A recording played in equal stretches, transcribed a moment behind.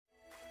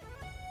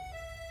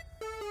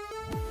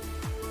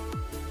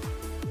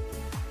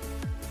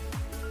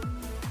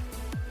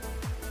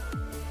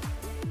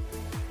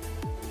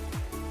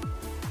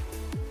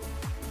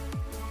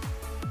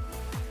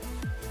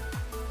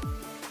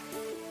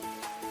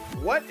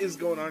What is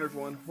going on,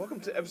 everyone?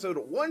 Welcome to episode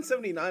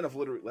 179 of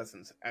Littleroot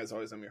Lessons. As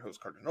always, I'm your host,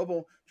 Carter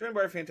Noble, joined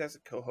by our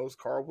fantastic co-host,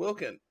 Carl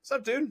Wilkin. What's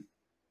up, dude?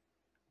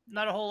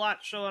 Not a whole lot,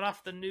 showing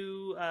off the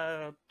new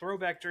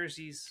throwback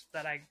jerseys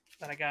that I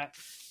got.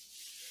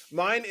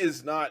 Mine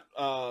is not.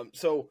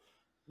 So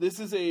this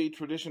is a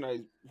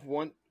tradition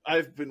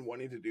I've been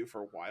wanting to do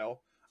for a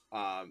while.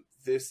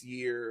 This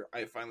year,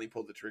 I finally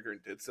pulled the trigger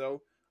and did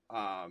so.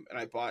 And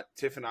I bought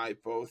Tiff and I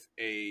both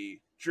a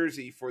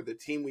jersey for the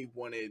team we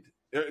wanted.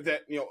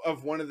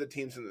 Of one of the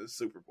teams in the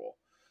Super Bowl.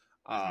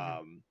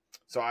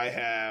 So I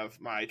have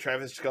my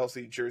Travis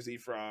Kelce jersey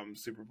from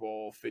Super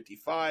Bowl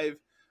 55.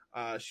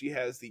 She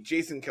has the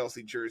Jason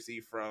Kelce jersey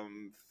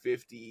from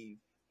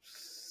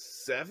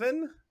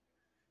 57?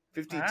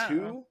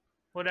 52?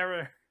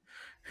 Whatever.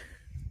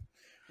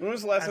 When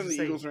was the last time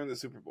the Eagles were in the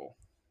Super Bowl?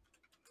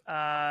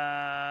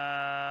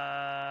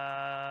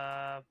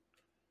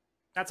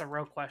 That's a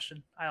real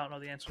question. I don't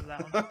know the answer to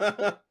that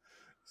one.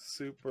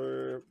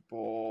 Super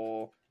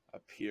Bowl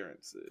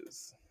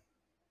appearances.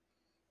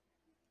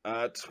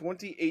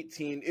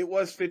 2018. It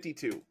was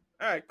 52.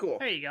 All right, cool.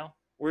 There you go.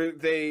 Where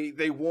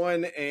they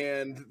won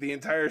and the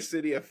entire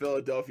city of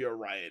Philadelphia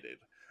rioted.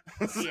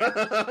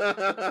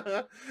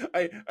 Yeah.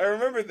 I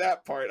remember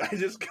that part. I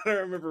just gotta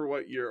remember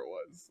what year it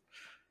was.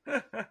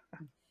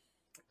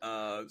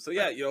 So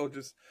yeah,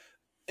 just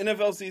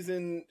NFL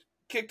season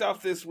kicked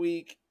off this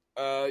week.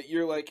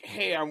 You're like,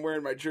 hey, I'm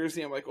wearing my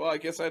jersey. I'm like, well, I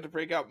guess I had to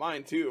break out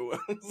mine too.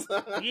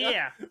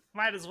 Yeah,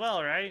 might as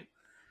well, right?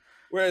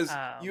 Whereas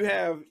you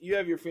have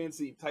your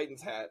fancy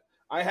Titans hat.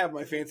 I have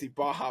my fancy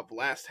Baja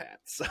Blast hat.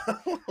 So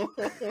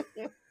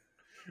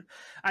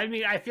I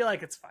mean, I feel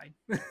like it's fine.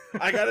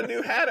 I got a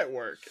new hat at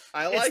work.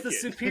 It's the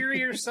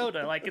superior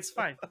soda. Like, it's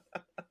fine.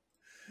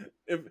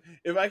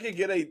 If I could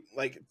get a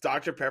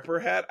Dr. Pepper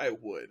hat, I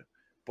would,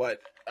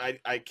 but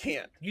I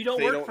can't. You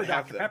don't work for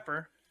Dr.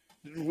 Pepper.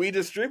 We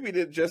distribute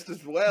it just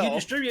as well. You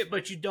distribute it,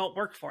 but you don't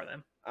work for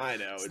them. I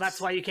know. So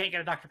that's why you can't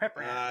get a Dr.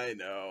 Pepper hat. I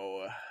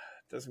know.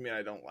 Doesn't mean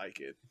I don't like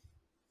it.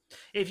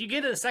 If you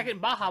get a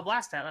second Baja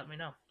Blast hat, let me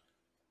know.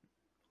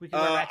 We can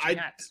wear matching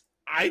hats.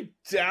 I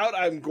doubt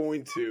I'm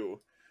going to.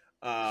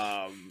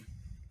 I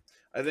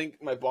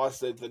think my boss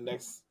said the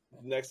next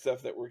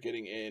stuff that we're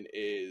getting in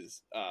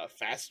is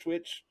Fast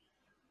Twitch.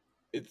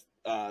 It's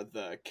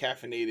the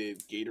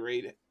caffeinated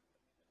Gatorade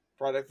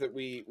product that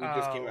we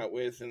just came out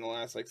with in the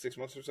last 6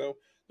 months or so.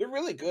 They're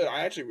really good.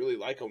 I actually really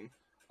like them.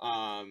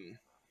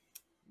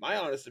 My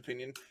honest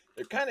opinion,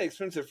 they're kind of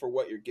expensive for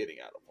what you're getting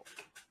out of them.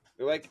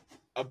 They're like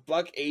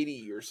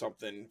 $1.80 or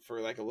something for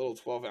a little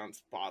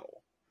 12-ounce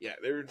bottle. Yeah,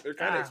 they're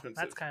kind of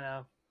expensive.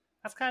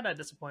 That's kind of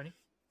disappointing.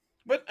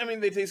 But I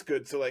mean, they taste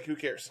good, so who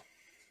cares?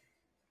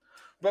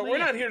 But we're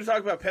not here to talk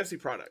about Pepsi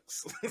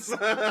products.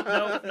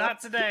 No, not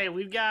today.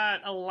 We've got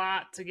a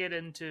lot to get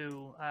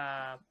into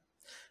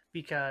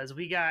because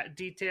we got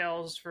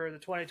details for the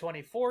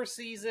 2024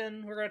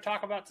 season we're going to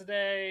talk about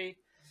today.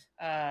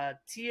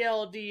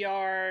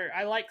 TLDR,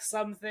 I like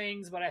some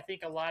things, but I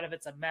think a lot of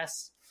it's a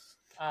mess.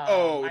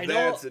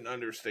 That's an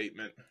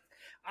understatement.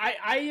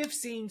 I have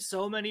seen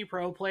so many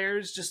pro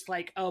players just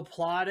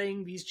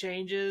applauding these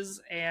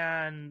changes,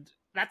 and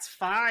that's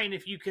fine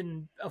if you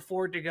can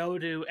afford to go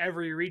to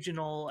every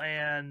regional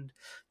and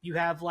you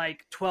have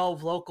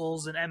 12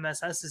 locals and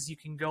MSSs you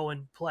can go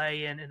and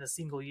play in a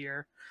single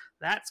year.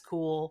 That's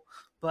cool.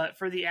 But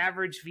for the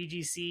average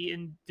VGC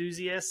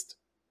enthusiast,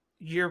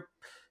 your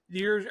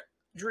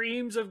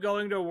dreams of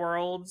going to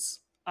Worlds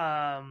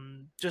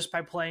just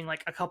by playing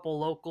a couple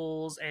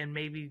locals and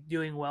maybe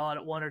doing well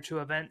at one or two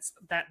events,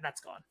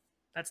 that's gone.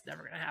 That's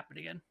never going to happen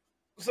again.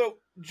 So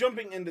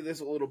jumping into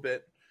this a little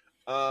bit,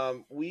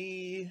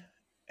 we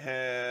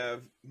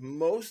have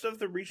most of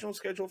the regional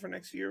schedule for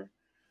next year.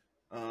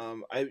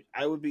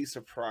 I would be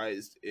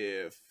surprised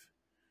if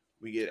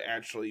we get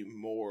actually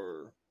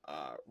more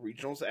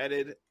regionals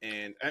added,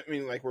 and I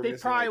mean they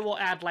probably will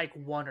add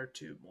one or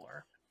two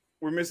more.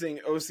 We're missing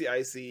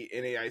OCIC,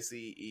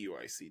 NAIC,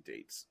 EUIC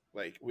dates.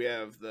 We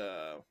have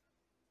the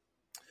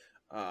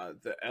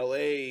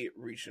LA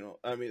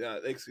regional.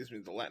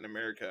 The Latin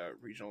America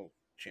regional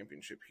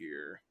championship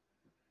here.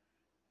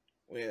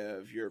 We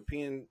have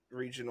European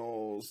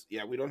regionals.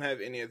 Yeah, we don't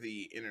have any of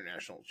the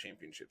international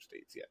championship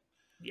states yet.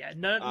 Yeah,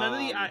 none of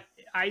the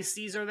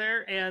ICs are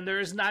there, and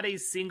there is not a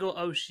single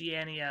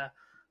Oceania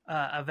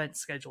event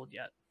scheduled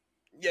yet.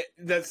 Yeah,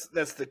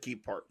 that's the key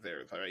part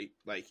there, right?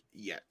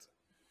 Yet.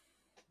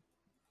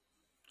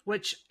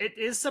 Which it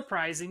is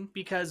surprising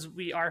because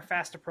we are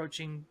fast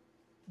approaching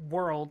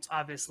Worlds,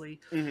 obviously.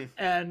 Mm-hmm.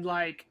 And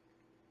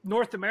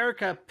North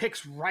America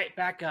picks right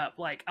back up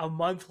a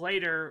month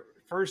later.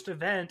 First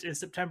event is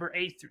September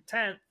 8th through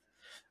 10th,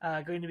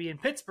 going to be in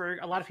Pittsburgh.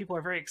 A lot of people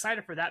are very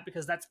excited for that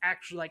because that's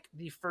actually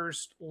the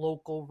first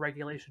local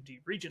Regulation D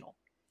regional.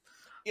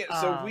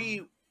 Yeah, so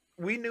we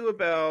knew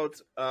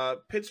about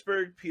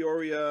Pittsburgh,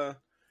 Peoria,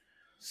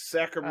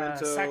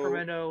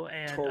 Sacramento,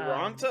 and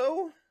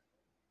Toronto.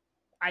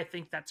 I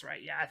think that's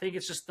right. Yeah, I think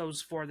it's just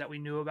those four that we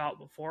knew about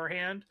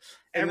beforehand.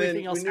 And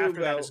everything else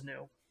after that is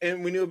new.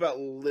 And we knew about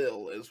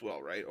Lille as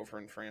well, right? Over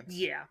in France.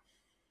 Yeah.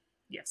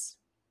 Yes.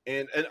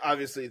 And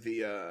obviously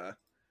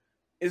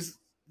is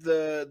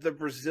the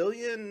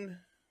Brazilian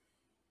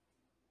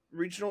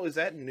regional, is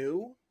that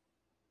new?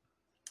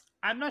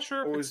 I'm not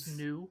sure if Or it's is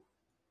new.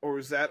 or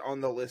is that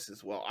on the list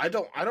as well? I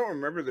don't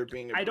remember there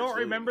being a I don't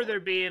Brazilian remember one. there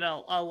being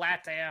a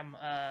LATAM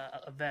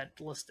event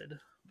listed,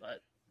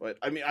 But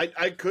I mean,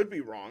 I could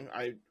be wrong.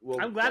 I will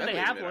I'm glad they gladly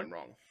have admit one. I'm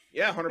wrong.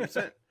 Yeah,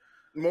 100%.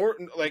 More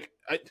like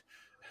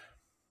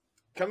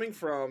coming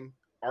from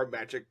our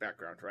Magic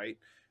background, right?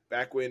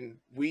 Back when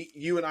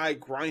you and I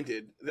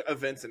grinded the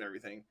events and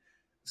everything,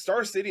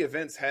 Star City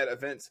events had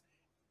events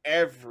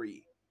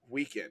every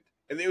weekend,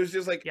 and it was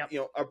just like Yep.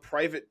 a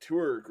private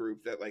tour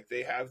group that like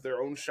they have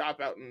their own shop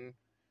out in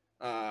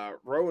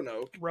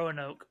Roanoke,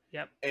 Roanoke.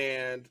 Yep.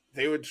 and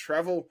they would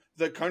travel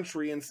the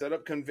country and set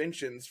up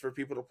conventions for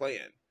people to play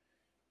in.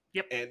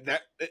 Yep. And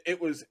that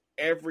it was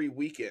every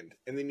weekend.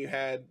 And then you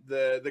had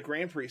the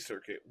Grand Prix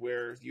circuit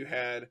where you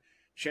had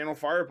Channel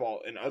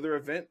Fireball and other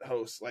event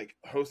hosts like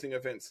hosting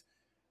events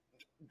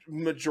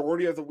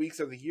majority of the weeks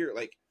of the year.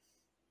 Like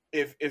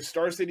if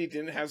Star City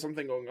didn't have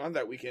something going on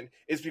that weekend,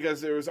 it's because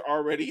there was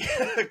already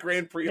a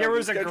Grand Prix. There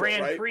was the a schedule,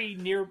 Grand right? Prix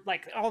near,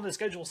 like on the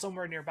schedule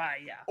somewhere nearby.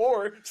 Yeah.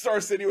 Or Star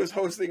City was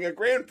hosting a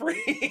Grand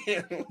Prix.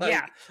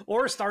 Yeah.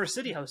 Or Star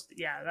City hosted.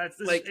 Yeah. That's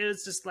like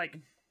it's just like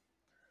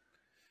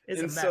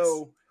it's a mess.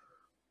 So,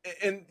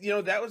 and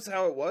that was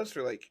how it was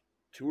for like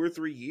 2 or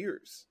 3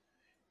 years,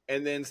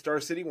 and then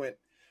Star City went,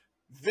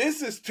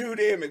 this is too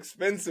damn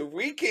expensive.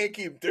 We can't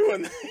keep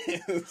doing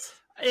this.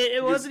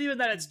 It wasn't even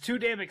that it's too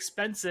damn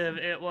expensive.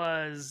 It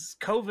was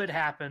COVID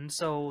happened,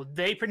 so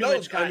they pretty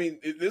much got. I mean,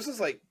 this was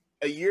like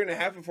a year and a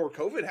half before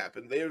COVID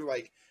happened. They were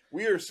like,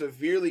 we are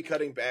severely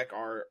cutting back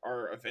our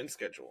event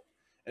schedule,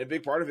 and a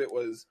big part of it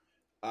was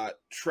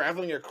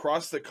traveling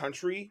across the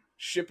country,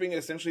 shipping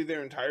essentially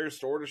their entire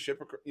store to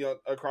ship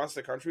across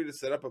the country to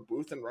set up a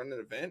booth and run an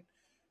event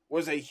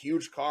was a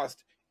huge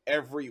cost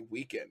every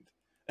weekend.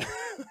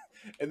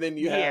 And then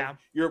you have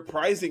your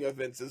prizing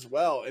events as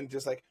well, and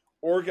just like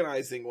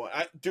organizing one.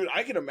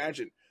 I can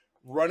imagine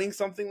running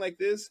something like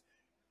this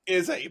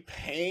is a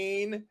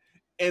pain,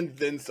 and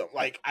then some.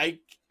 Like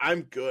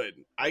I'm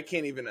good. I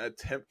can't even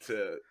attempt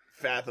to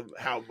fathom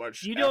how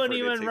much you don't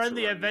even run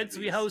the events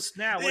we host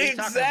now. What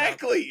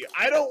exactly.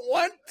 I don't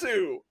want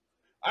to.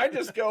 I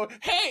just go,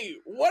 hey,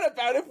 what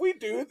about if we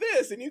do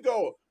this? And you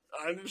go,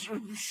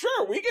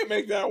 sure, we can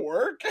make that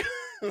work.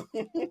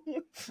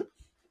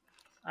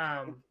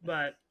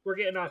 But we're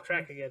getting off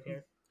track again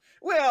here.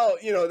 Well,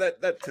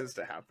 that tends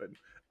to happen.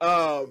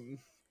 But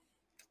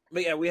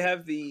yeah, we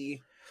have the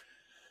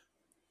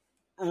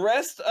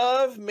rest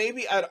of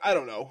maybe I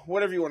don't know,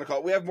 whatever you want to call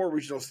it. We have more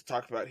regionals to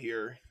talk about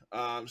here.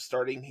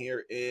 Starting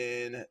here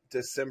in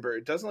December.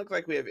 It doesn't look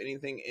like we have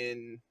anything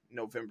in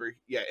November.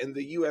 Yeah, in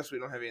the US we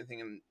don't have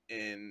anything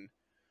in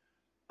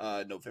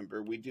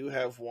November. We do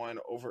have one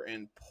over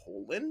in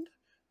Poland.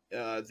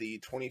 The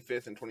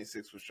 25th and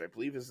 26th, which I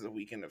believe is the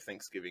weekend of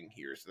Thanksgiving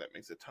here, so that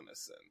makes a ton of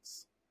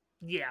sense.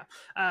 Yeah.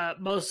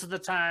 Most of the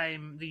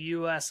time, the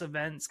U.S.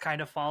 events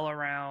kind of fall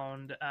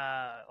around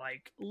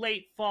like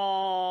late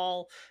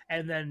fall,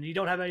 and then you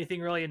don't have anything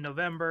really in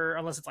November,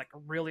 unless it's like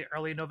really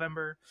early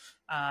November.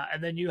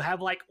 And then you have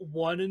like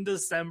one in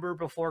December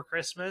before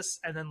Christmas,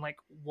 and then like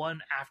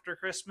one after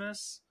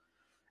Christmas.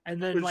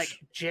 And then like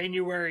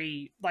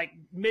January, like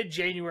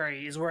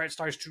mid-January is where it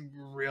starts to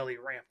really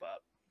ramp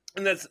up.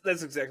 And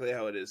that's exactly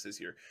how it is this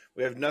year.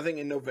 We have nothing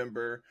in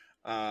November.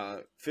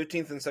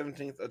 15th and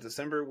 17th of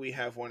December, we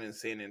have one in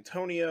San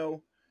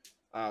Antonio,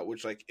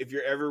 which, like, if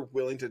you're ever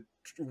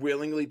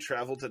willingly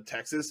travel to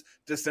Texas,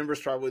 December is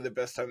probably the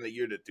best time of the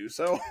year to do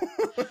so.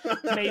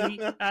 Maybe.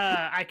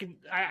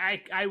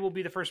 I will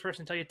be the first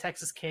person to tell you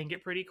Texas can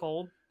get pretty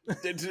cold.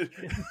 in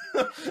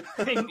December,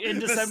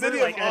 the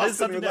city of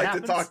Austin would like to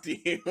talk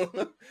to you.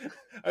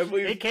 I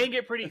believe it can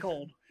get pretty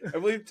cold. I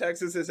believe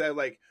Texas has had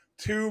like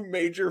 2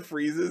 major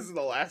freezes in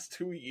the last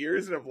 2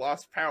 years and have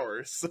lost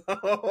power.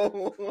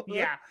 So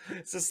yeah,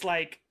 it's just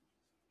like.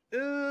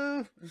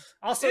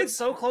 Also, it's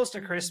so close to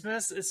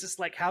Christmas. It's just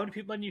like how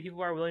many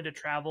people are willing to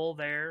travel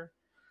there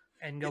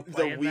and go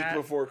play the week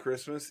before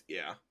Christmas.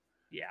 Yeah.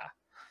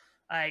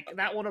 Like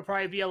that one will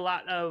probably be a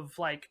lot of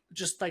like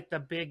just like the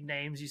big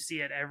names you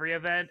see at every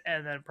event,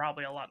 and then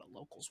probably a lot of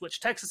locals. Which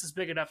Texas is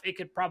big enough; it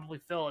could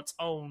probably fill its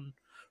own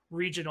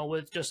regional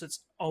with just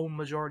its own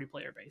majority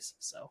player base.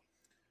 So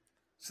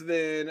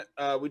then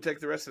we take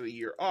the rest of the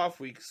year off.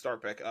 We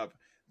start back up.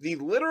 The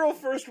literal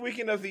first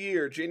weekend of the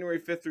year, January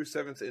 5th through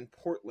 7th in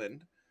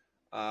Portland,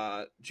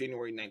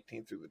 January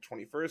 19th through the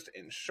 21st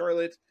in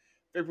Charlotte,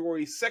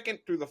 February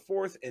 2nd through the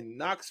 4th in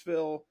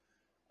Knoxville,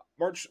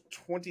 March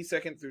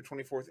 22nd through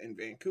 24th in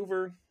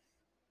Vancouver,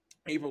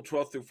 April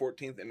 12th through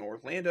 14th in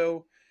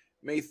Orlando,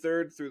 May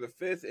 3rd through the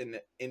 5th in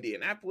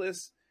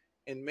Indianapolis,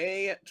 and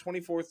May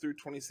 24th through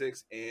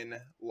 26th in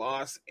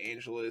Los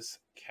Angeles,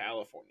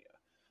 California.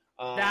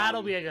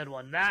 That'll be a good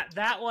one.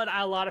 That one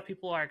a lot of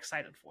people are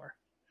excited for.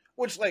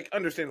 Which, like,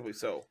 understandably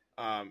so.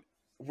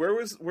 where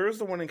was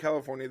the one in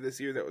California this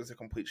year that was a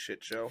complete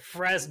shit show?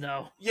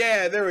 Fresno.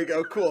 Yeah, there we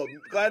go. Cool.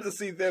 Glad to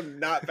see them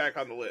not back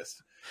on the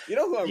list. You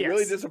know who I'm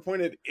really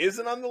disappointed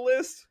isn't on the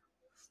list?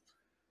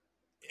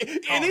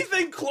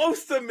 Anything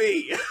close to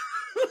me.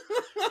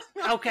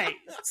 Okay,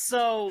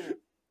 so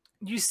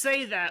you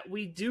say that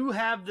we do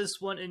have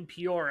this one in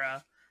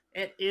Peoria.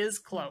 It is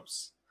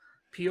close.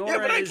 Peoria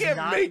but I is can't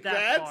not make that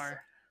that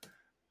far.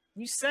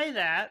 You say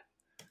that.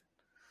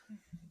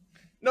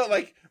 No,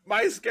 like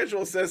my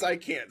schedule says I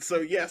can't.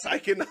 So yes, I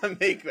cannot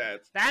make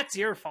that. That's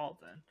your fault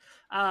then.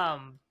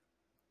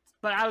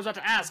 But I was about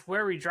to ask,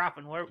 where are we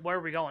dropping? Where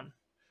are we going?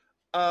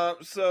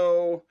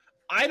 So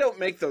I don't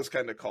make those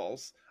kind of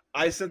calls.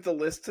 I sent the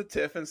list to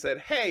Tiff and said,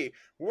 "Hey,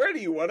 where do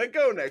you want to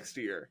go next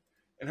year?"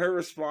 And her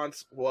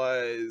response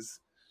was,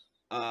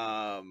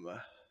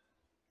 either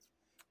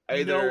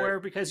nowhere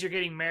because you're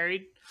getting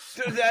married.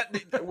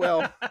 That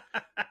well,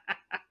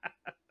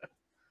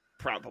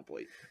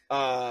 probably.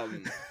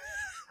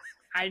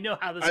 I know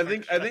how this. I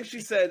think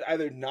she said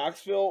either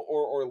Knoxville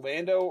or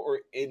Orlando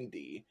or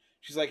Indy.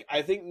 She's like,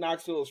 I think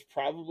Knoxville is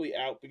probably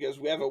out because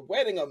we have a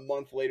wedding a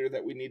month later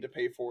that we need to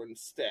pay for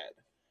instead.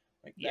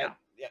 Like yeah.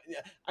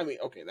 Yeah. I mean,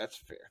 okay, that's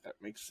fair. That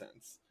makes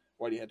sense.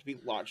 Why do you have to be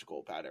logical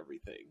about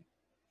everything?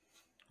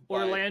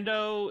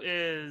 Orlando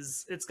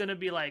it's going to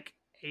be like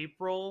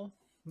April,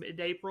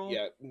 mid-April.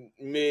 Yeah,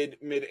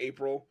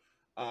 mid-April,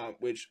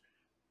 which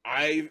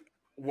I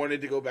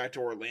wanted to go back to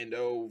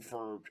Orlando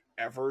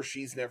forever.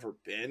 She's never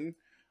been.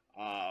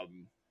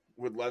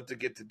 Would love to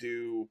get to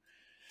do,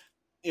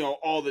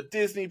 all the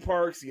Disney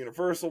parks,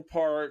 Universal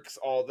parks,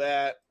 all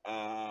that.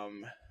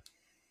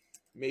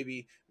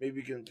 Maybe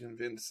we can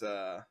convince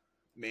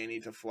Manny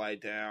to fly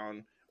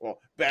down,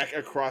 back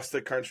across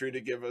the country to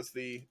give us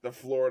the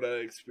Florida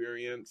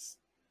experience.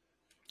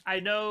 I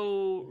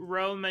know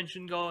Ro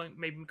mentioned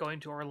going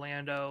to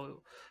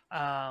Orlando,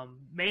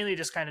 mainly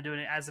just kind of doing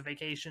it as a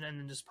vacation, and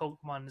then just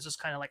Pokemon is just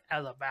kind of like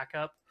as a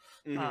backup.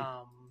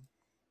 Mm-hmm.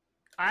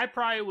 I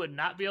probably would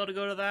not be able to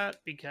go to that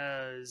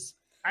because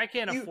I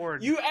can't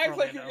afford. You act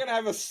like you're gonna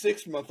have a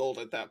 6-month-old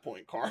at that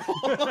point, Carl.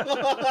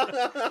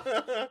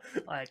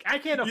 Like I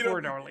can't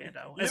afford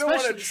Orlando. You don't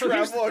want to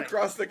travel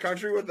across the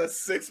country with a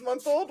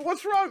 6-month-old?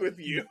 What's wrong with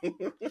you?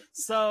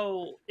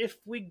 So if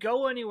we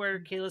go anywhere,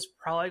 Kayla's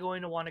probably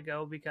going to want to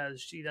go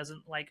because she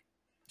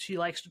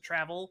likes to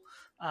travel.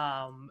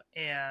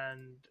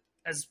 And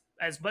as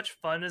much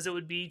fun as it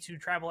would be to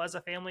travel as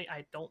a family,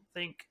 I don't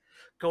think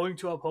going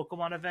to a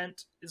Pokemon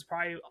event is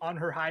probably on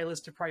her high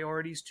list of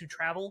priorities to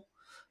travel.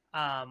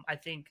 I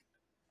think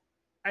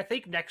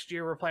next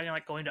year we're planning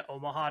on going to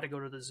Omaha to go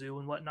to the zoo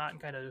and whatnot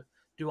and kind of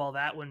do all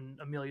that when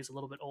Amelia's a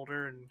little bit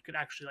older and could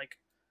actually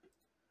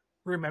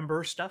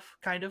remember stuff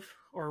kind of,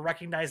 or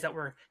recognize that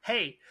we're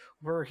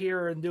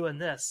here and doing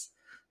this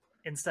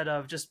instead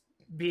of just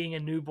being a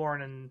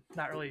newborn and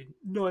not really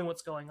knowing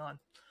what's going on.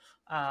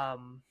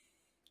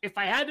 If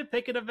I had to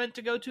pick an event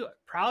to go to, I'd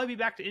probably be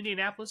back to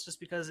Indianapolis just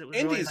because it was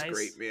Indy's really nice.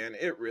 Great, man.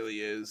 It really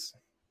is.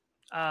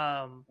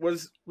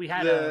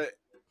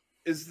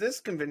 Is this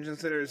convention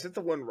center, is it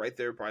the one right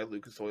there by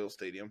Lucas Oil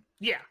Stadium?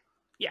 Yeah.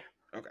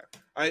 Okay.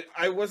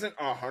 I wasn't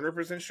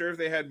 100% sure if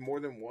they had more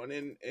than one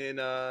in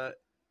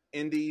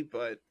Indy,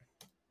 but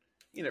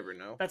you never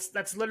know.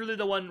 That's literally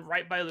the one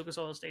right by Lucas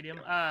Oil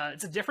Stadium.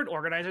 It's a different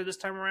organizer this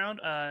time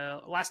around.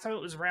 Last time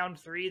it was round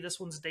 3.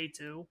 This one's day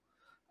 2.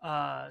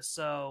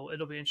 So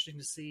it'll be interesting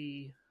to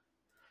see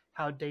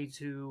how day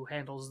 2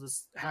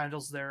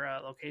 handles their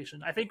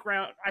location. I think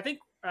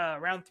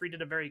round 3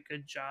 did a very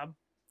good job.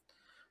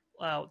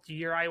 The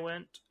year I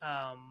went,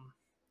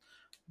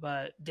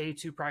 but day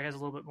 2 probably has a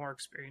little bit more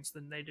experience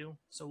than they do.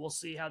 So we'll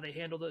see how they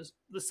handle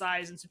the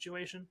size and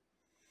situation.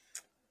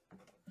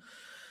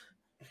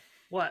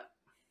 What?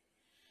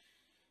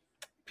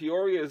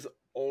 Peoria is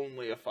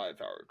only a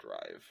 5-hour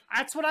drive.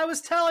 That's what I was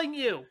telling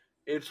you.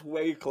 It's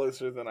way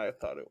closer than I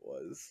thought it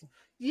was.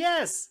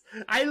 Yes,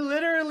 I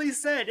literally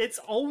said it's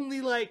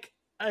only like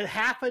a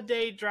half a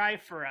day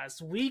drive for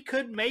us. We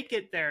could make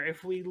it there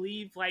if we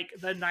leave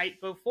the night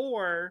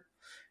before.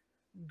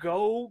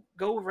 Go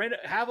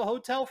have a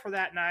hotel for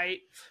that night,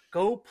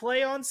 go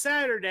play on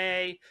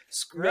Saturday,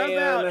 scrub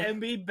out,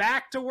 and be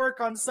back to work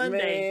on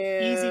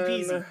Sunday.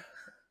 Easy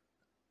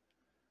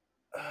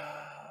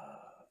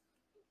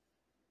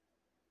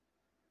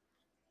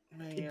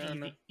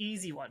peasy.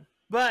 Easy one.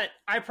 But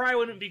I probably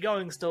wouldn't be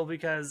going still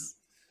because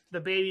the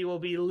baby will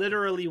be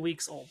literally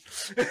weeks old.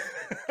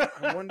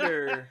 I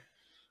wonder,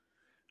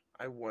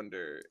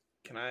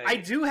 can I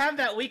do have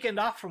that weekend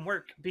off from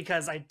work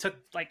because I took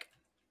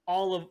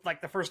all of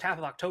the first half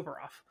of October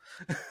off.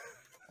 I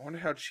wonder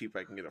how cheap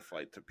I can get a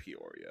flight to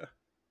Peoria.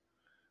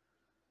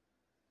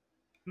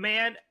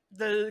 Man,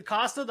 the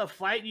cost of the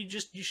flight, you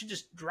should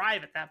just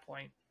drive at that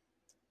point.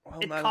 Well,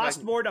 it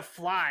costs more to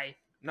fly.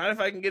 Not if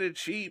I can get it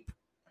cheap.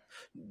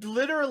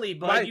 Literally,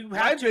 but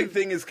my big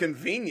thing is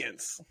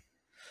convenience.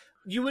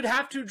 You would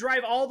have to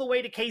drive all the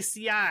way to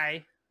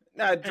KCI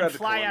and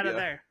fly out of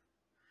there.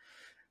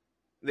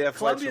 They have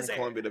flights from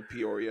Columbia to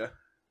Peoria.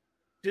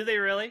 Do they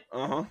really?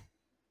 Uh-huh.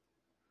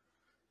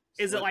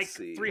 Is it like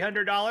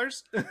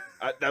 $300?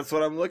 That's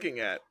what I'm looking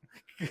at.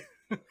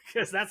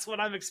 Because that's what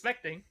I'm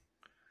expecting.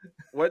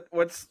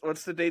 What's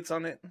the dates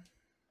on it?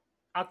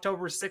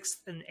 October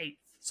 6th and 8th.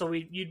 So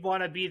you'd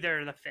want to be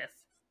there the 5th.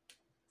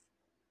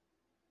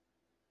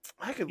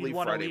 I could leave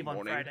Friday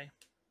morning. On Friday.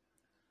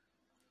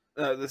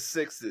 The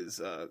 6th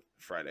is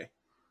Friday.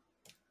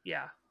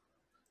 Yeah.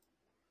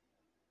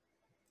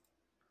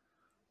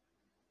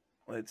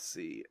 Let's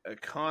see.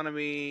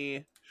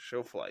 Economy,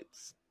 show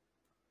flights.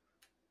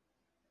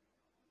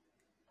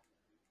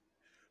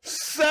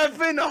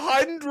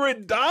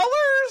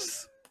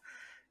 $700?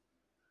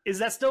 Is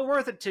that still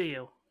worth it to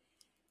you?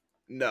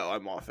 No,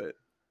 I'm off it.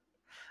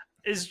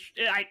 Is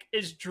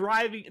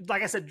driving,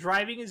 like I said,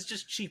 driving is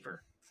just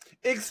cheaper.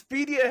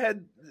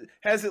 Expedia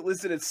has it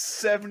listed at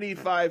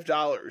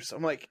 $75.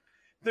 I'm like,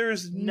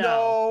 there's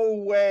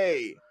no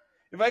way.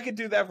 If I could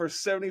do that for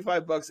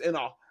 $75 in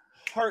a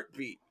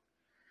heartbeat.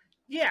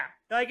 Yeah,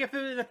 like if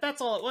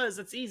that's all it was,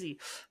 it's easy.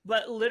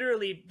 But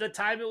literally, the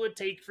time it would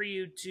take for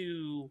you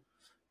to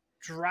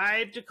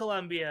drive to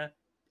Colombia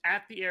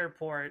at the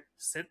airport,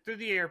 sit through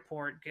the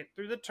airport, get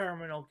through the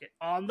terminal, get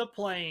on the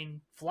plane,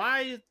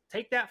 fly,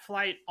 take that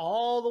flight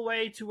all the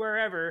way to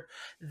wherever,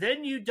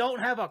 then you don't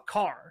have a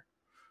car.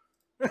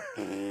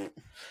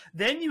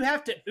 Then you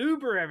have to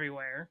Uber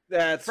everywhere.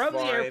 That's from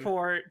fine. The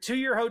airport to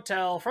your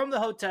hotel, from the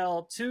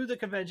hotel to the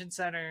convention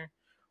center,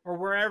 or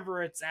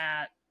wherever it's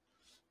at.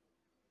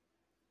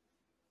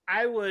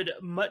 I would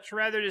much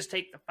rather just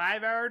take the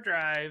 5-hour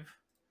drive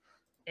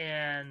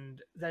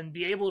and then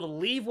be able to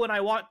leave when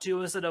I want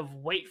to instead of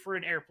wait for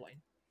an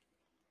airplane.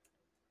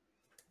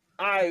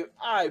 I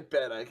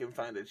bet I can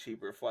find a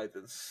cheaper flight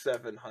than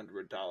 $700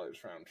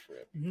 round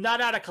trip.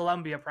 Not out of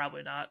Colombia,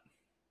 probably not.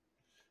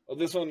 Well,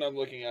 this one I'm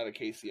looking at a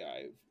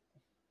KCI.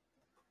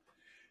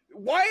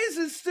 Why is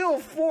it still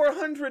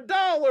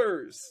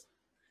 $400?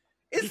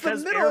 It's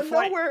because the middle of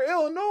nowhere,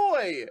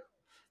 Illinois.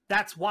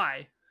 That's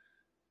why.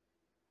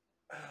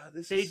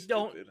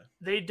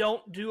 They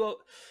don't do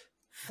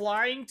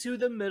flying to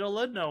the middle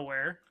of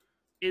nowhere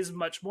is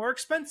much more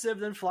expensive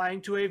than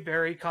flying to a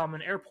very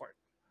common airport.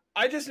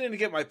 I just need to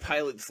get my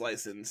pilot's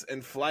license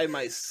and fly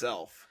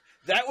myself.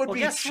 That would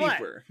be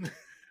cheaper.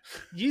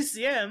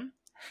 UCM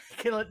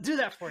can do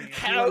that for you.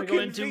 How you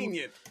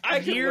convenient! I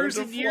can years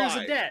and years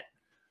of debt.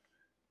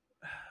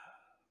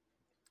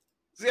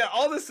 So yeah,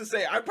 all this to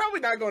say, I'm probably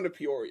not going to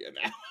Peoria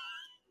now.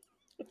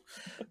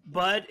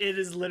 But it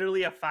is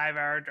literally a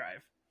 5-hour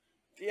drive.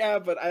 Yeah,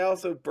 but I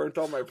also burnt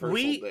all my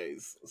personal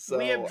days. So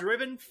we have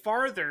driven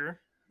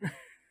farther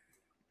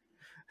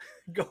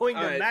going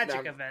to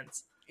magic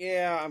events.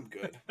 Yeah, I'm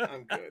good.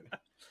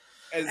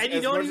 And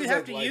you don't even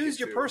have to use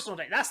your personal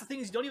day. That's the thing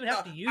is you don't even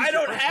have to use your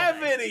personal day. I don't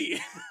have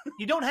any.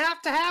 You don't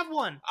have to have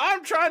one.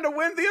 I'm trying to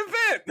win the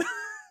event.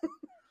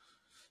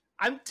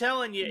 I'm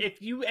telling you,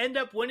 if you end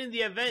up winning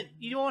the event,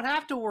 you won't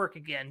have to work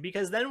again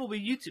because then we'll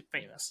be YouTube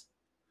famous.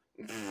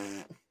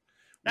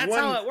 That's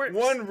how it works.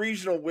 One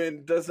regional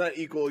win does not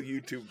equal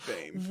YouTube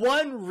fame.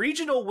 One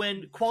regional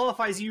win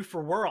qualifies you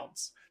for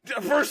Worlds.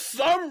 For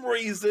some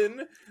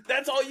reason,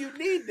 that's all you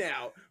need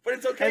now. But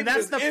it's okay. And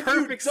that's the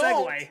perfect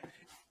segue.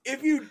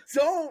 If you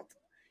don't,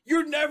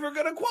 you're never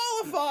going to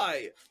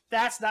qualify.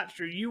 That's not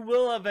true. You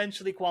will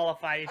eventually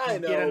qualify if you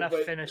get enough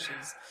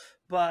finishes.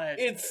 But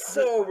it's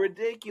so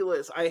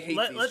ridiculous. I hate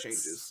these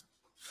changes.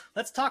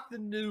 Let's talk the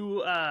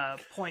new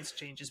points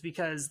changes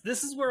because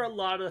this is where a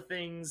lot of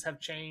things have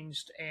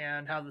changed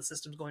and how the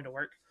system's going to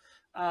work.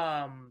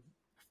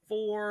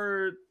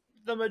 For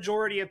the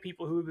majority of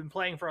people who have been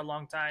playing for a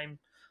long time,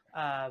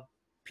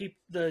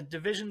 the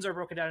divisions are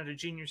broken down into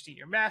junior,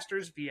 senior,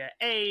 masters via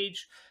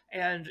age,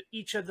 and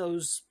each of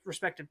those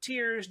respective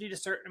tiers need a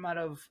certain amount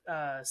of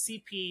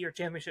CP or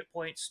championship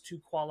points to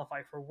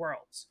qualify for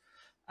Worlds.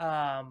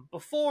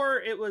 Before,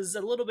 it was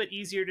a little bit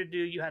easier to do.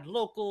 You had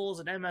locals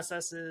and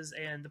MSSs,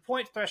 and the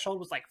point threshold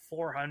was like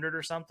 400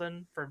 or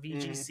something for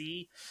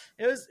VGC.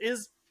 It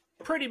is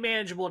pretty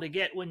manageable to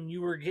get when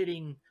you were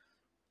getting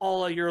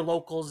all of your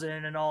locals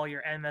in and all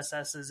your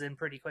MSSs in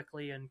pretty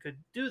quickly and could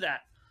do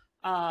that.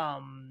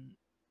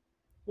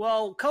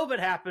 Well, COVID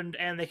happened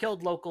and they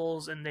killed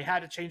locals and they had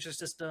to change the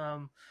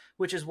system,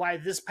 which is why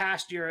this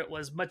past year it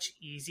was much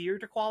easier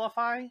to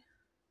qualify.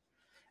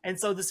 And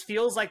so this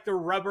feels like they're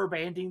rubber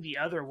banding the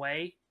other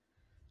way,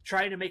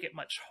 trying to make it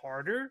much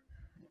harder.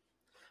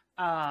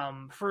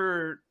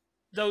 For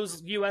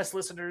those US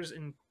listeners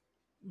and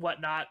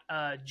whatnot,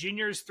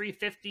 juniors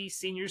 350,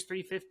 seniors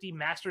 350,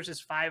 masters is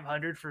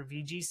 500 for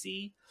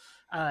VGC.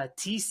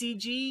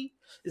 TCG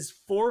is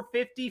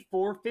 450,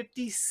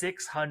 450,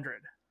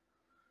 600.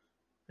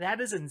 That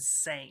is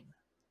insane.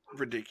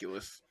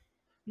 Ridiculous.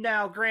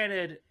 Now,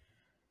 granted,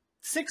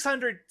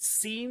 600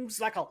 seems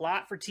like a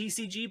lot for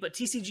TCG, but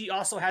TCG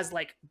also has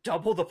like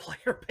double the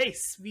player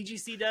base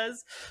VGC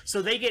does,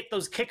 so they get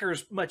those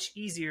kickers much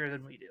easier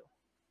than we do.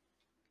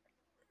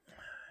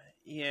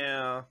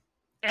 Yeah.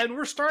 And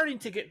we're starting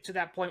to get to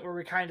that point where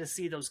we kind of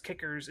see those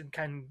kickers and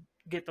can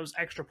get those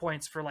extra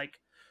points for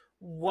like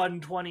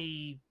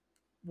 120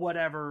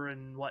 whatever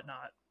and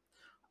whatnot.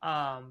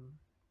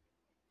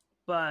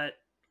 but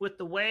with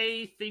the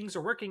way things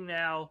are working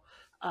now,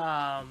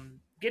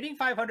 getting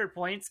 500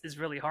 points is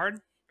really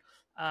hard.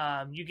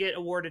 You get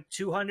awarded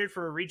 200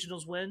 for a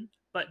regionals win,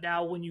 but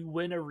now when you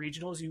win a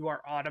regionals, you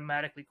are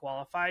automatically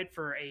qualified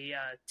for a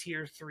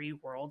tier 3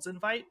 worlds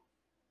invite.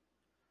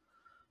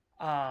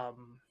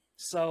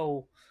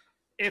 So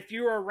if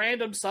you're a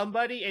random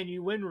somebody and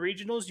you win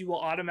regionals, you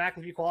will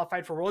automatically be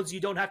qualified for worlds. You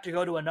don't have to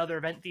go to another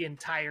event the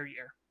entire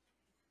year,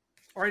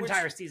 or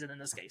entire season in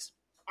this case.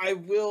 I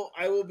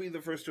will be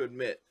the first to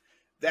admit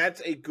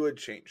that's a good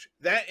change.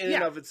 That in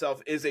and of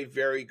itself is a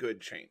very good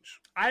change.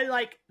 I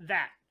like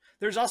that.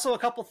 There's also a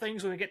couple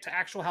things when we get to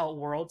actual how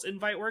Worlds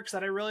invite works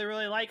that I really,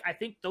 really like. I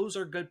think those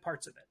are good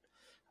parts of it.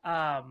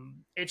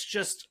 It's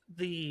just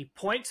the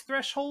points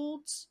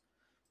thresholds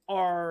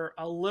are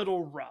a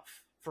little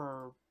rough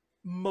for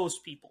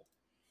most people.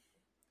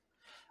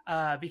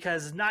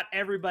 Because not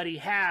everybody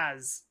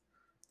has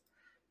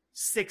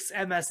 6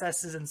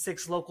 MSSs and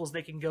 6 locals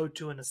they can go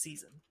to in a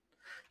season.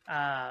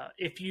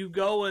 If you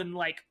go and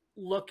like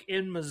look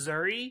in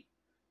Missouri,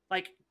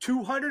 like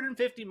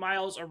 250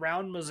 miles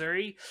around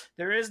Missouri,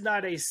 there is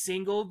not a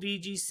single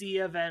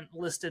VGC event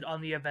listed on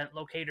the event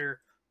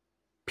locator,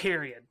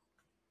 period.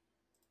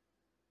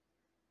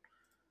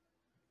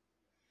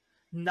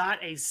 Not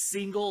a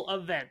single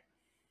event.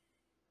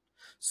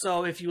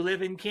 So if you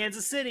live in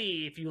Kansas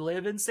City, if you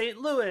live in St.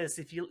 Louis,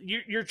 if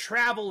you're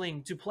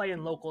traveling to play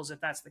in locals,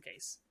 if that's the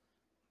case.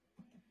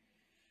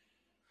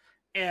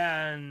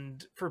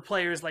 And for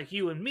players like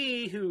you and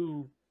me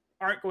who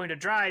aren't going to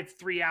drive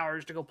 3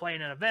 hours to go play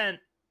in an event.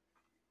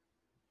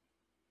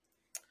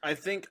 I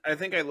think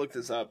I looked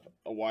this up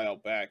a while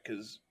back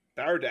because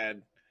Bauer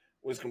Dad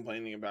was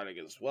complaining about it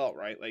as well,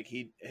 right? Like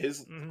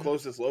his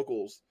closest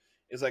locals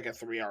is like a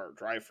 3-hour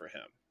drive for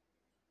him.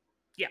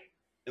 Yeah.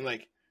 And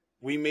like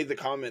we made the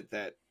comment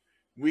that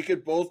we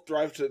could both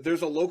drive to,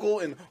 there's a local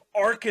in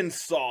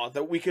Arkansas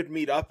that we could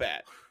meet up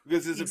at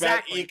because it's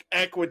about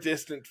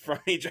equidistant from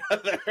each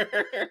other.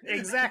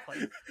 Exactly.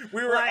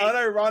 We were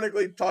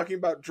unironically talking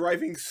about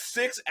driving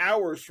 6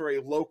 hours for a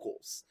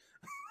locals.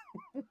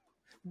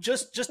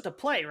 just to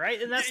play,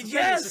 right? And that's the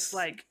thing. It's just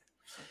like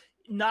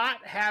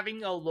not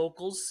having a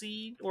locals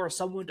seed or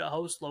someone to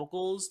host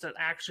locals to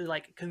actually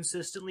like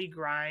consistently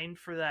grind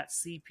for that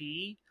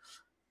CP.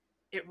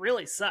 It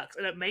really sucks,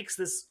 and it makes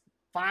this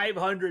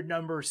 500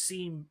 number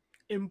seem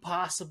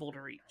impossible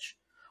to reach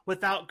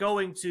without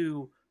going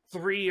to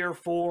 3 or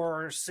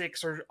 4 or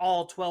 6 or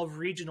all 12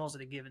 regionals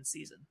in a given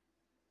season.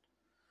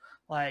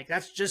 Like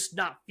that's just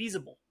not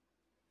feasible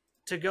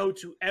to go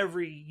to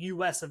every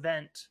US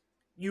event,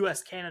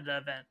 US Canada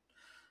event.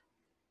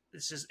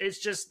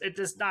 It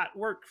does not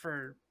work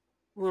for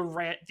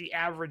the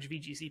average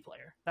VGC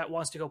player that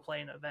wants to go play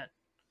an event.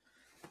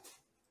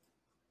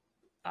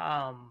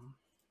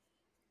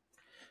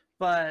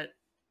 But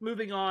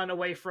moving on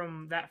away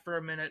from that for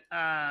a minute.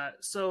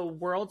 So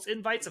Worlds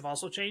invites have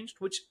also changed,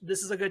 which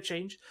this is a good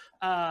change.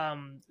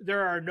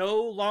 There are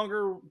no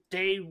longer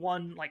day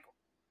one like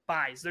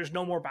buys. There's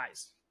no more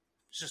buys.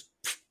 It's just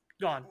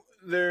gone.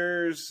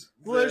 There's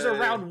a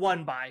round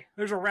one buy.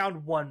 There's a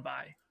round one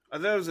buy. I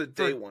thought it was a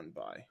day one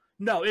buy.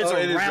 No, it's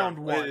round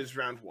one. It is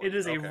round one. It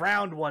is a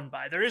round one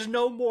buy. There is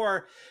no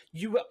more.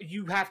 You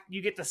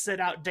get to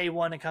sit out day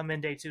one and come in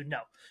day two.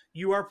 No,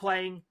 you are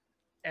playing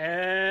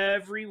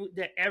every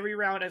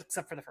round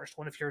except for the first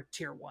one if you're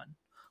tier 1,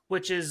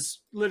 which is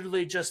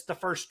literally just the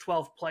first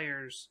 12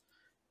 players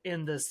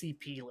in the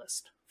CP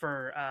list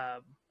for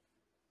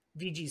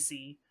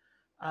VGC,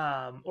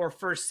 or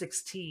first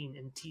 16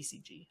 in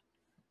TCG.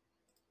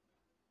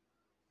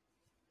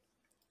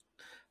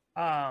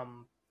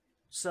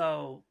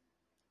 So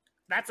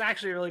that's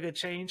actually a really good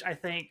change. I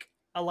think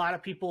a lot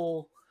of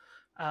people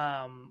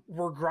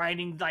were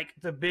grinding, like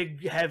the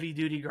big heavy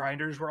duty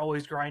grinders were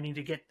always grinding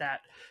to get that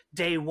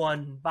day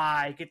one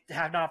buy,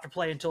 not have to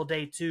play until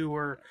day 2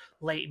 or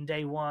late in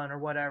day 1 or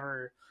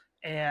whatever.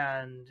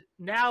 And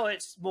now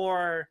it's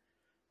more,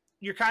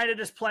 you're kind of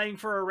just playing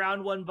for a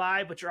round one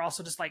buy, but you're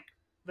also just like,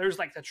 there's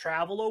like the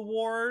travel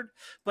award.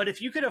 But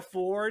if you could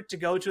afford to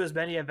go to as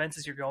many events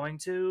as you're going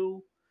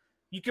to,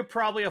 you could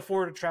probably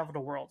afford to travel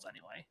to Worlds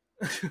anyway.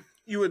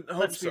 You would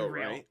hope so,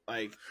 right?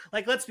 Like,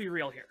 let's be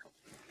real here.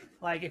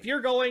 Like, if you're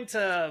going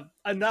to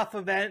enough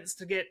events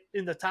to get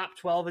in the top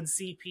 12 in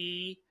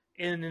CP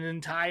in an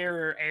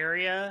entire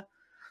area,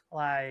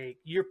 like,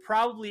 you're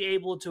probably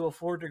able to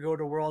afford to go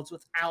to Worlds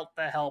without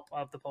the help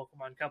of the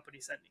Pokemon Company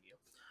sending you.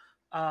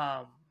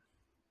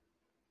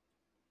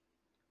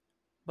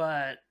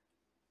 But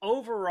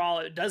overall,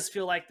 it does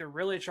feel like they're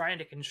really trying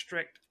to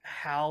constrict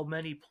how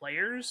many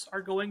players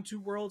are going to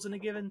Worlds in a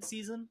given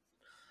season.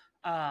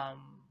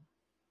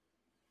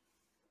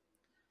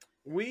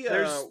 We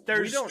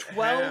there's don't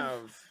 12.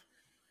 Have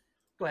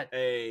Go ahead.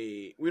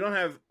 We don't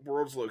have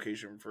Worlds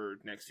location for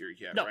next year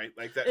yet, no, right?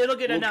 Like that, it'll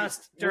get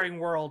announced during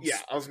Worlds. Yeah,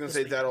 I was gonna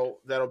say that'll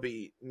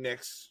be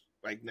next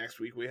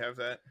week. We have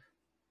that.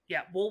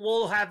 Yeah,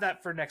 we'll have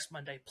that for next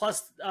Monday.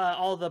 Plus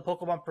all the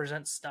Pokemon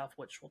Presents stuff,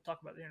 which we'll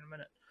talk about in a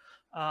minute.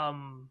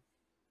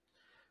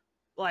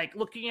 like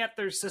looking at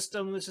their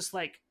system, it's just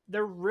like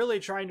they're really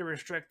trying to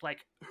restrict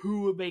like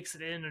who makes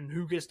it in and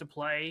who gets to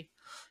play.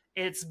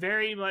 It's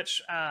very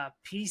much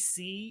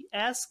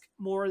PC-esque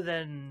more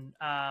than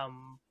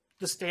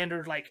the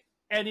standard like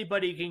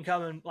anybody can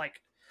come and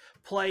like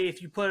play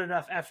if you put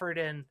enough effort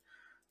in.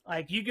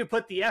 Like you could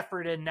put the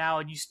effort in now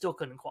and you still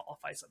couldn't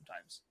qualify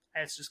sometimes.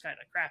 And it's just kind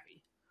of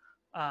crappy.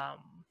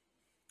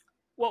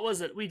 What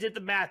was it? We did the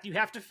math. You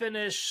have to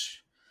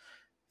finish.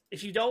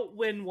 If you don't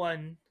win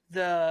one,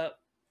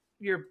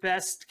 your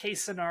best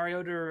case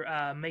scenario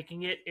to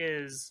making it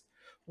is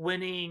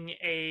winning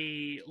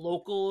a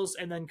locals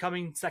and then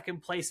coming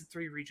second place at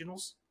 3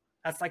 regionals.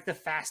 That's like the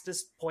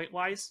fastest point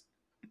wise.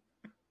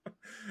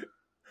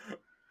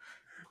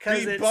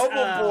 Beat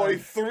Bubble Boy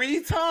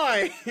 3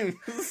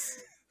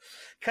 times.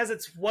 Because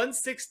it's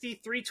 160,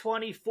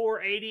 320,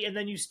 480, and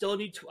then you still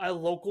need a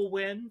local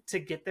win to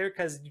get there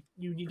because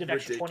you need an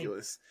extra 20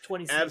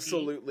 CP.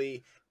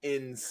 Absolutely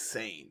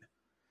insane.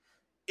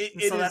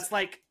 So that's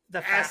like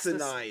the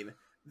asinine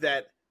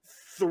that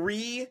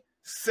 3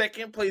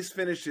 second place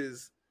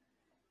finishes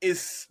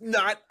is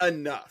not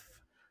enough.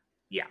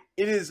 Yeah.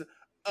 It is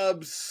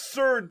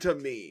absurd to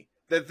me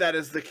that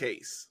is the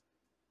case.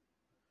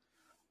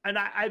 And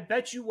I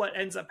bet you what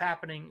ends up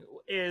happening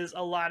is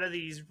a lot of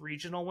these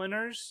regional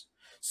winners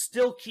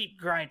still keep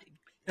grinding.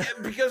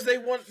 Because they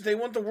want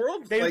the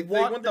world. They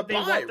want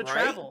the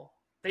travel.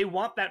 They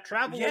want that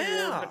travel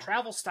reward, the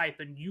travel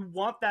stipend. You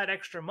want that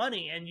extra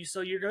money, and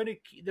you're going to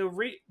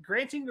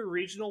granting the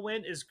regional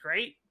win is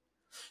great.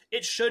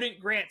 It shouldn't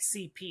grant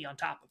CP on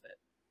top of it.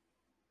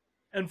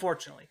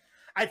 Unfortunately,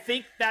 I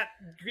think that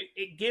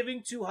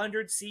giving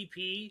 200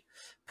 CP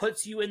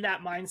puts you in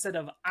that mindset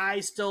of I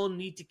still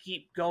need to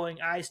keep going.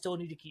 I still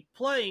need to keep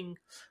playing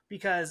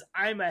because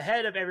I'm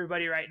ahead of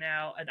everybody right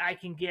now, and I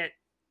can get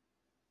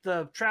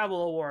the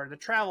travel award, the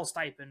travel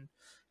stipend.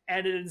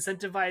 And it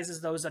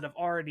incentivizes those that have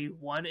already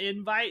won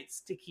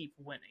invites to keep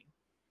winning.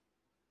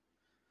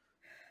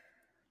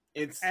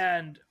 It's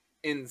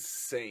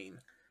insane.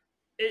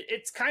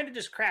 It's kind of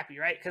just crappy,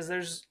 right?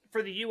 Because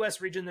for the U.S.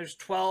 region, there's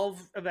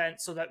 12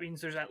 events, so that means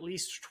there's at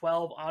least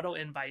 12 auto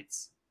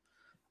invites.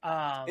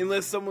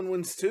 Unless someone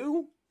wins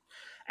 2?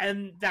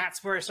 And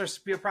that's where it starts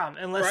to be a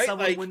problem. Unless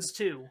someone wins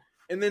 2.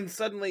 And then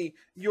suddenly,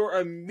 you're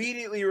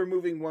immediately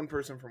removing one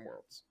person from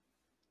Worlds.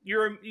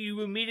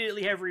 You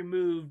immediately have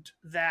removed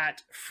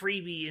that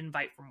freebie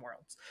invite from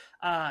Worlds.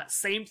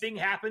 Same thing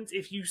happens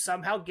if you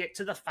somehow get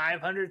to the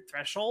 500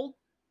 threshold.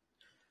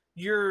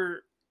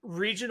 Your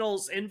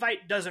regionals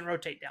invite doesn't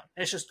rotate down.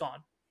 It's just gone.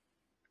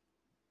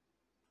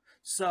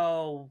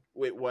 So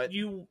wait, what?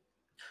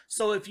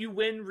 So if you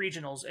win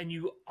regionals and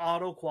you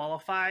auto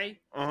qualify,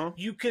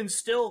 you can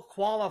still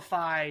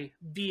qualify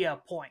via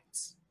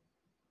points.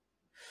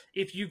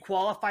 If you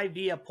qualify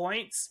via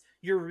points,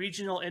 your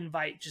regional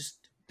invite just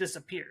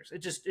disappears.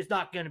 It's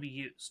not going to be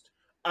used.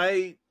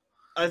 I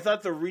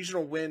thought the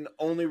regional win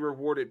only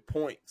rewarded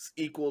points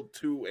equal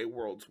to a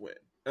Worlds win.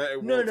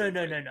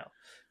 No.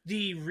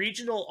 The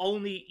regional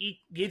only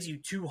gives you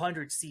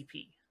 200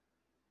 CP.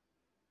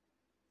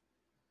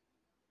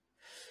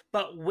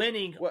 But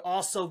winning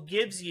also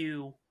gives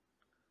you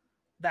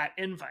that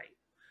invite.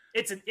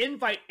 It's an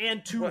invite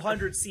and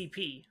 200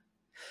 CP.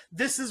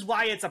 This is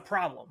why it's a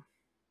problem.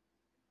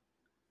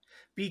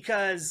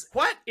 Because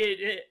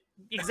it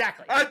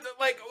exactly.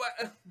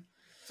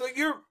 So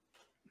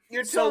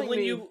you're telling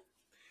me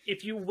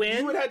if you win,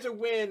 you would have to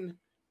win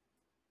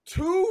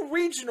 2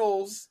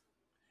 regionals,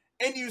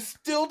 and you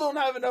still don't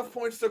have enough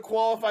points to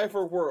qualify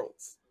for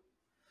Worlds.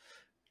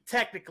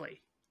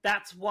 Technically,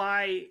 that's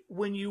why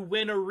when you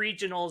win a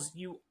regionals,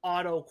 you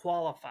auto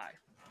qualify.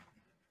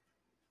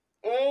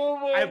 Oh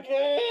my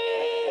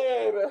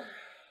god!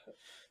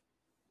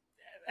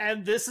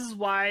 And this is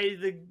why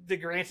the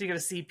granting of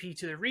CP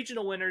to the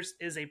regional winners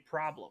is a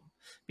problem.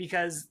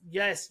 Because,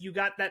 yes, you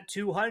got that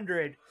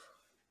 200,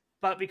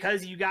 but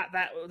because you got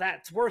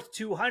that's worth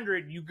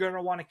 200, you're going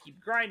to want to keep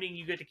grinding,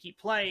 you get to keep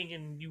playing,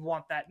 and you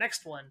want that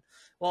next one.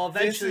 Well,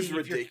 eventually, this is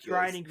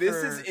ridiculous. This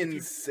is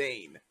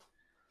insane.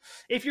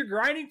 If you're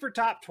grinding for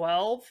top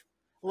 12,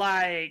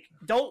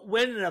 don't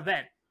win an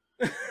event.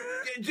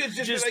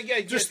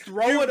 just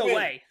throw it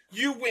away.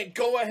 You win.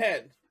 Go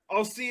ahead.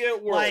 I'll see you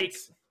at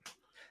Worlds.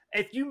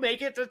 If you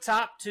make it to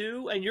top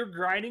 2 and you're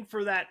grinding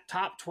for that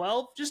top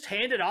 12, just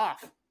hand it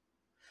off.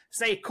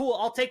 Say, cool,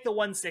 I'll take the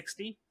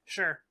 160.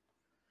 Sure.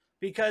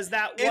 Because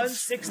that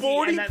 160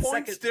 40 and that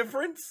points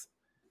difference?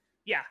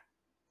 Yeah.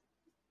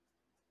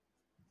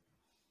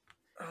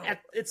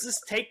 It's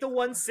just take the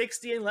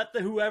 160 and let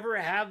whoever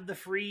have the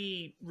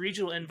free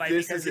regional invite.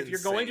 Because if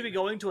you're going to be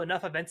going to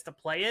enough events to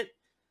play it,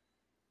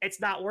 it's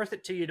not worth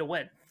it to you to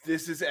win.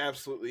 This is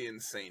absolutely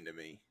insane to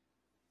me.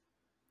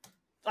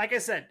 Like I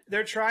said,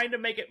 they're trying to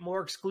make it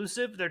more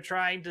exclusive. They're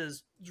trying to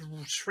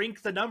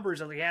shrink the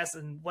numbers, I guess,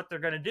 and what they're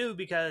going to do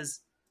because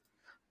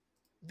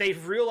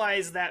they've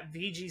realized that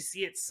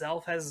VGC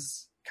itself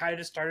has kind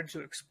of started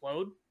to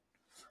explode.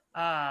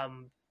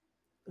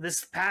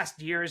 This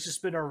past year has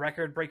just been a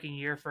record-breaking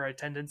year for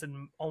attendance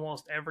in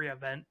almost every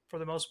event for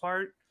the most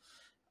part.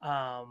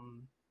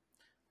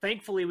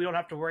 thankfully we don't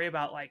have to worry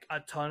about like a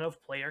ton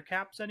of player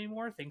caps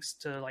anymore, thanks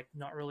to like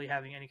not really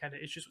having any kind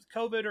of issues with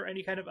COVID or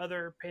any kind of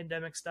other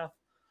pandemic stuff.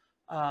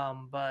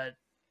 But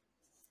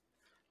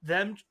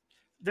them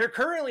they're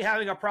currently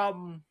having a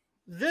problem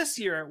this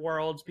year at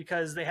Worlds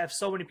because they have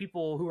so many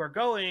people who are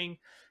going,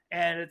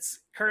 and it's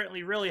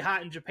currently really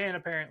hot in Japan.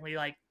 Apparently,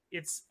 like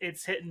it's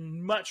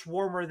hitting much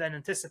warmer than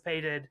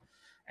anticipated,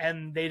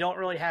 and they don't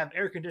really have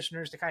air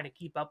conditioners to kind of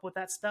keep up with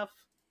that stuff.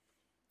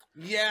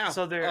 Yeah.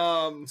 So they're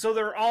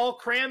all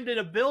crammed in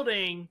a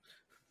building,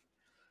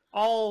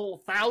 all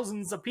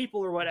thousands of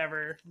people or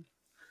whatever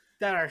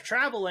that are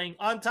traveling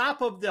on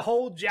top of the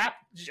whole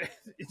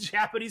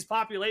Japanese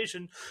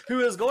population who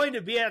is going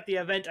to be at the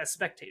event as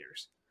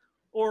spectators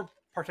or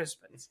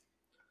participants.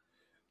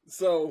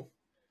 So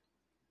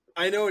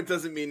I know it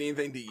doesn't mean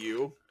anything to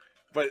you,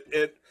 but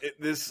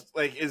this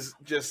like is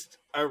just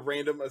a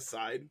random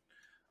aside.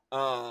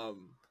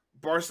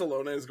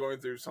 Barcelona is going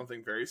through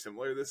something very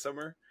similar this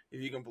summer,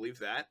 if you can believe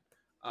that.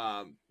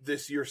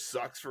 This year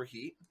sucks for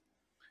Heat.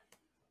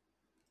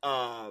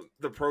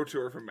 The Pro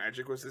Tour for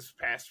Magic was this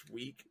past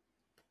week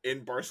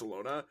in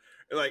Barcelona.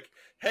 Like,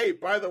 hey,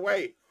 by the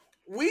way,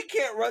 we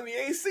can't run the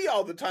AC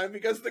all the time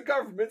because the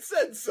government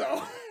said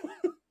so.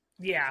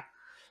 Yeah.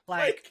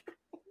 Like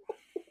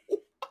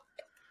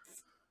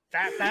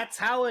that's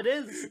how it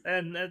is,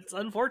 and it's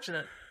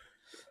unfortunate.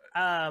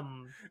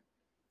 Oh,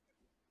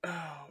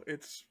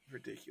 it's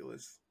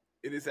ridiculous.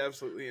 It is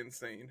absolutely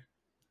insane.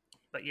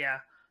 But yeah,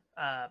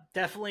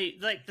 definitely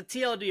like the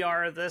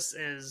TLDR of this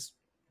is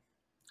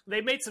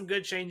they made some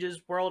good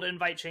changes. World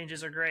invite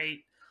changes are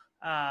great.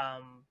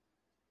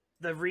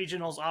 The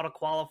regionals auto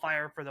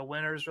qualifier for the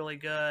winner is really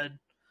good,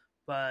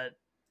 but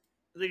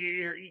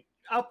you're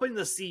upping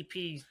the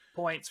CP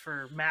points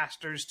for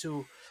Masters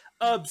to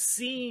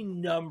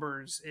obscene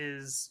numbers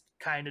is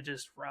kind of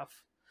just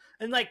rough.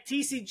 And like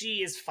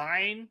TCG is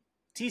fine.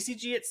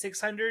 TCG at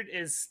 600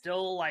 is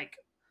still like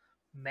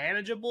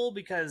manageable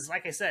because,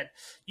 like I said,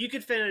 you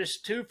could finish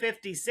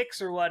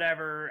 256 or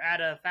whatever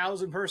at a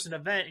 1,000-person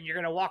event, and you're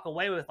gonna walk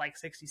away with like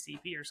 60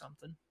 CP or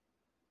something.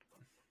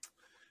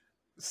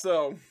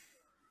 So,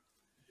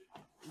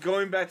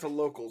 going back to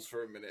locals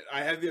for a minute,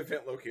 I have the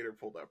event locator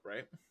pulled up,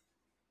 right?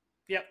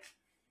 Yep.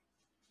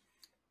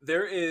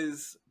 There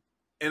is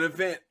an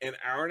event an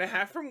hour and a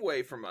half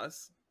away from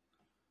us.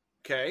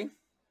 Okay.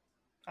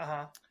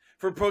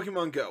 For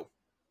Pokemon Go.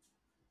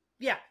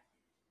 Yeah.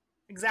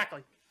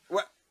 Exactly.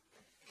 What?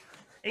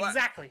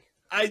 Exactly.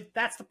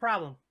 That's the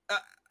problem.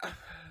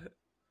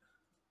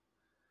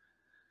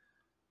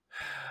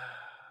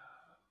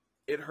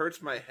 It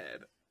hurts my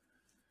head.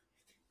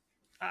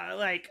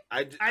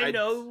 I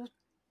know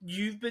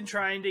you've been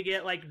trying to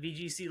get like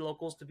VGC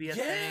locals to be a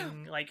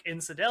thing, like in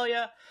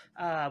Sedalia,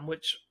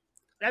 which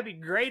that'd be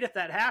great if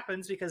that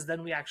happens because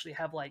then we actually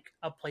have like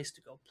a place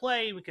to go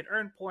play. We could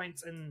earn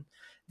points, and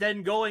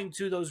then going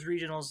to those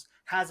regionals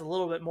has a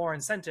little bit more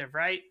incentive,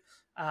 right?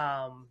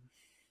 I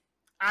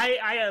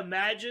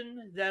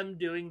imagine them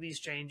doing these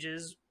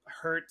changes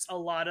hurts a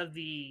lot of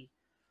the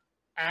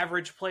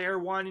average player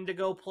wanting to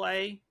go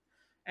play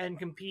and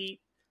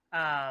compete.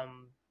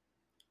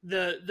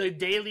 The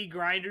daily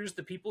grinders,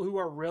 the people who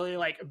are really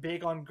like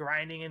big on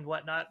grinding and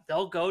whatnot,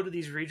 they'll go to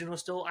these regionals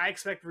still. I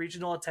expect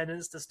regional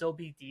attendance to still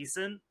be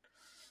decent,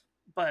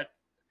 but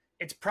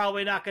it's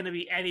probably not going to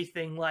be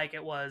anything like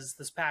it was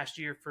this past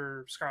year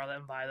for Scarlet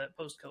and Violet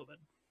post-COVID.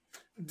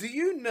 Do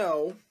you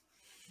know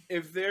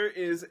if there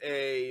is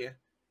a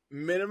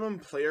minimum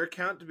player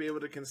count to be able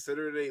to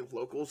consider it a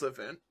locals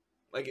event?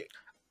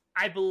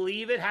 I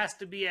believe it has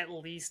to be at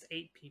least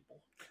 8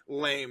 people.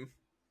 Lame.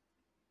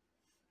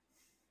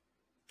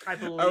 I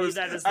believe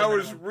that is the minimum.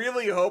 Was minimum.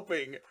 really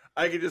hoping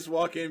I could just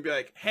walk in and be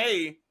like,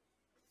 hey,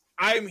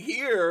 I'm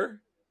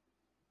here.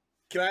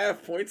 Can I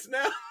have points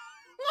now?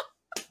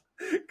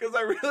 Because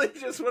I really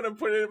just want to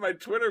put it in my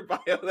Twitter bio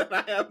that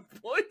I have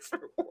points for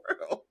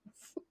Worlds.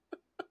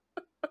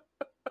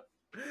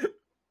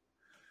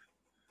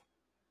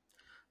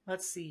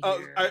 Let's see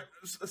here.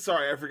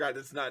 Sorry, I forgot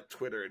it's not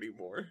Twitter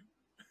anymore.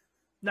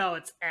 No,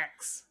 it's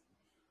X.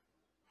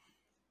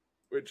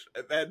 Which,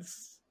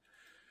 that's...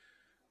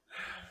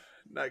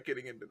 Not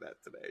getting into that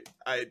today.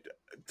 I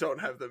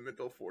don't have the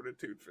mental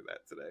fortitude for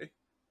that today.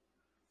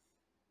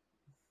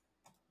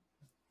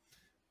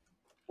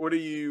 What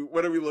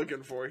are we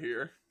looking for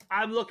here?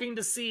 I'm looking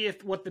to see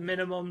what the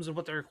minimums and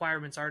what the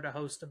requirements are to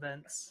host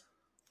events.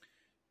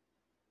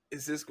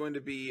 Is this going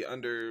to be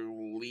under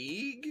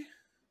league?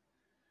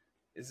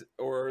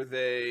 Or are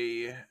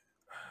they...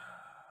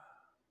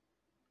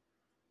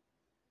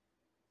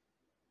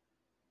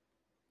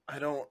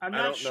 I'm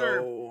not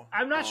sure.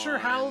 I'm not sure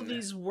how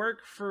these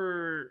work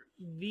for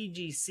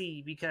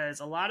VGC because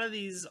a lot of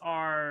these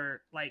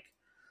are like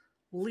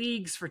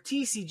leagues for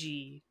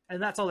TCG,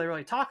 and that's all they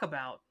really talk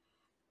about.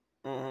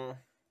 Uh-huh.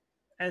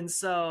 And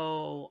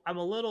so I'm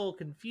a little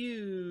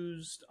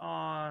confused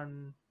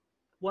on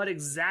what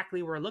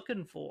exactly we're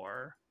looking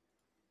for.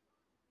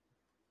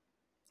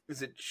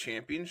 Is it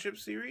Championship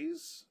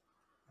Series?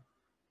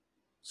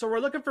 So we're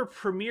looking for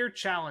Premier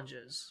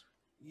Challenges.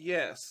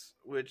 Yes,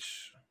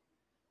 which...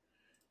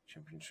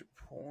 Championship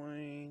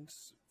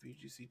points.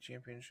 VGC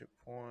championship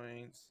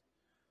points.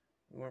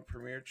 We want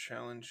premier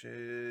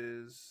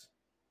challenges.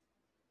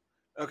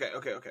 Okay.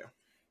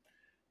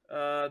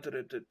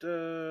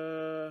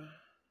 Da-da-da-da.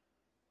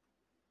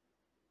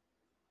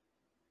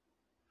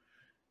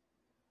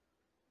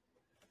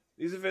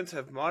 These events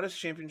have modest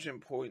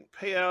championship point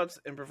payouts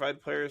and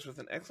provide players with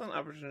an excellent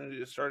opportunity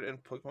to start in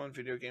Pokemon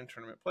video game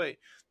tournament play.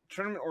 The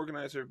tournament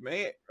organizer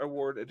may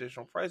award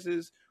additional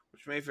prizes,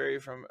 which may vary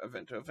from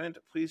event to event.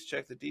 Please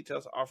check the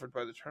details offered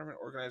by the tournament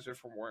organizer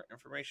for more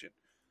information.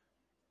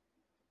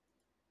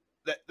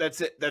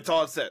 That's it. That's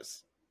all it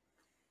says.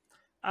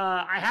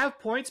 I have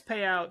points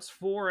payouts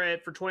for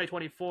it for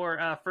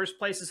 2024. First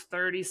place is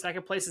 30,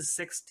 second place is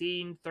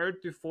 16,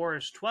 third through 4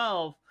 is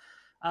 12.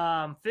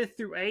 5th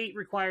through 8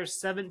 requires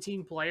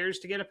 17 players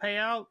to get a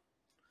payout.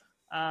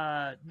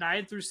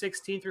 9 through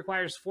 16th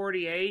requires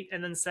 48,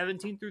 and then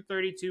 17 through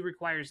 32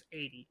 requires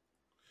 80.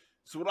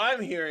 So what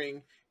I'm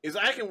hearing is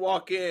I can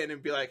walk in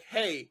and be like,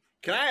 hey,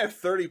 can I have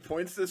 30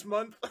 points this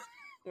month?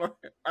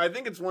 I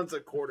think it's once a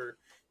quarter.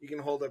 You can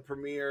hold a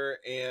premiere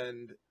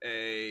and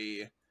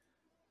a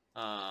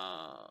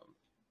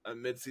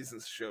mid-season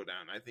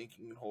showdown. I think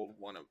you can hold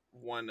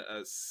one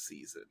a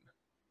season.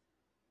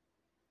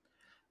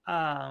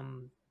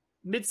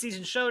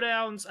 Mid-season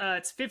showdowns,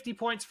 it's 50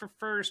 points for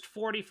first,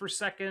 40 for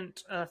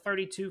second,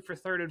 32 for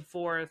third and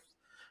fourth,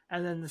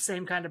 and then the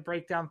same kind of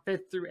breakdown.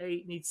 5th through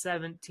 8 needs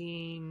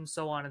 17,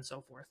 so on and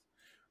so forth.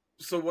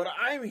 So what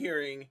I'm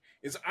hearing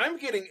is I'm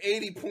getting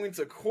 80 points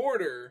a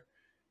quarter,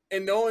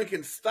 and no one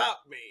can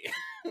stop me.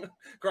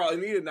 Carl, I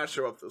need to not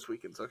show up those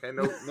weekends, okay?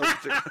 No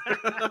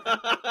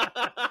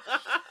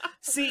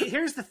See,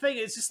 here's the thing.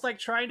 It's just like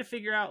trying to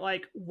figure out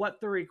like what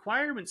the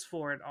requirements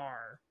for it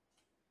are.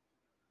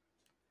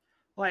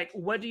 Like,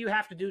 what do you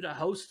have to do to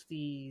host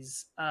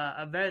these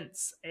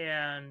events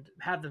and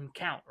have them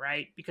count,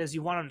 right? Because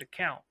you want them to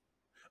count.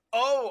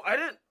 Oh,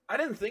 I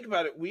didn't think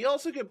about it. We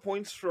also get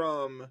points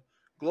from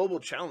global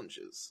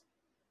challenges.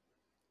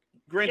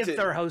 Granted, if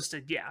they're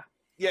hosted, yeah.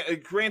 Yeah,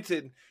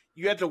 granted,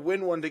 you have to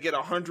win one to get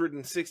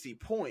 160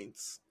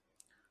 points.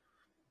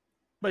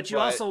 But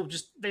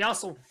they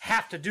also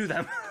have to do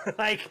them.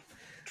 Like,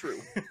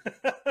 true.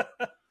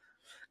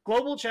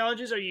 Global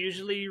challenges are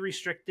usually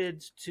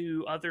restricted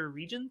to other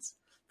regions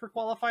for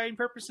qualifying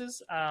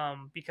purposes,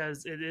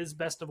 because it is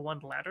best of one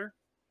ladder.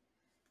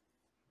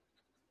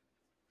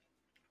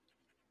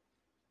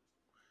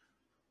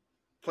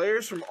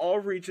 Players from all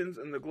regions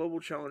in the global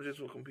challenges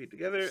will compete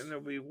together, and there'll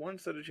be one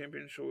set of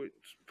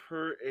championships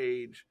per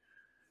age.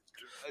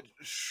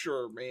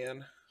 Sure,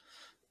 man.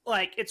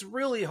 Like, it's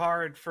really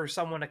hard for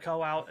someone to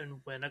go out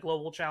and win a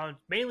global challenge,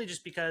 mainly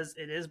just because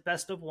it is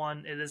best of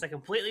one. It is a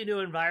completely new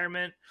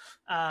environment.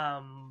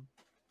 I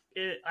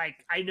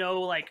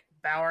know, like,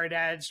 Bauer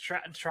Dads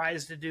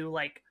tries to do,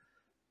 like,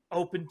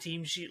 open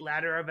team sheet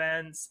ladder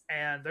events,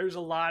 and there's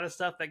a lot of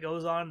stuff that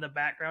goes on in the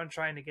background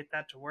trying to get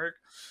that to work.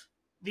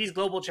 These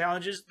global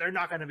challenges, they're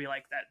not going to be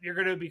like that. You're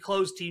going to be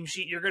closed team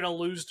sheet. You're going to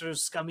lose to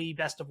scummy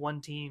best of one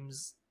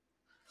teams.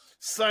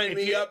 Sign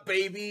me up,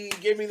 baby.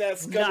 Give me that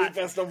scummy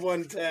best of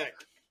one tech.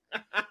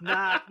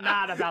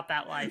 Not about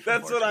that life.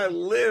 That's what I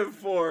live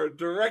for,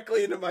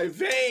 directly into my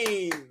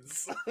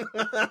veins.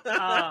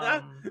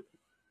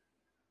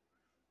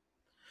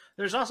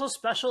 There's also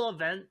special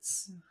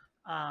events.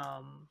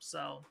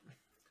 So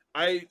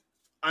I'm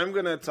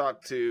gonna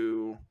talk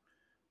to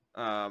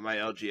my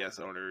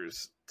LGS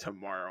owners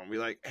tomorrow and be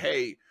like,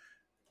 hey,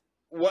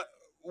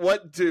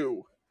 what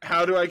do?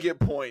 How do I get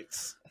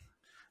points?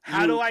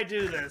 How do I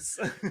do this?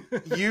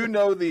 You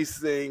know these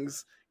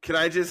things. Can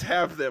I just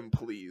have them,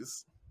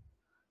 please?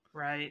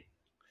 Right.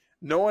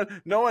 No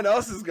one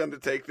else is going to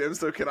take them,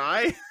 so can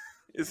I?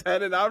 Is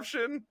that an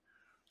option?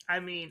 I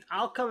mean,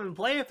 I'll come and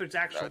play if there's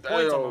actual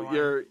points on the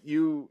line.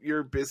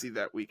 You're busy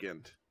that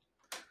weekend.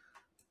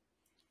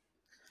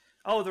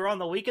 Oh, they're on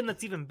the weekend?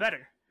 That's even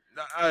better.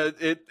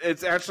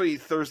 It's actually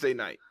Thursday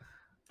night.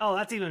 Oh,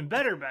 that's even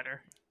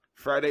better.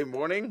 Friday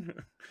morning?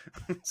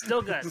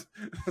 Still good.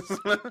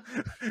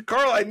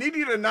 Carl, I need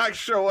you to not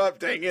show up,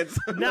 dang it.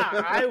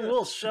 Nah, I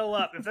will show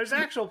up. If there's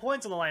actual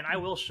points on the line, I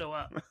will show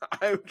up.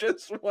 I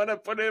just want to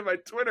put it in my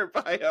Twitter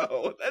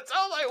bio. That's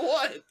all I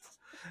want.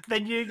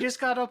 Then you just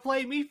gotta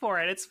play me for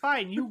it. It's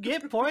fine. You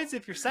get points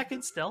if you're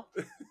second still.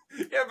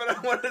 Yeah, but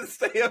I want to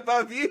stay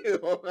above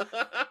you.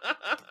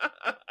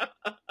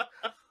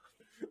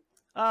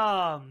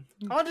 On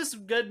to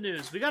some good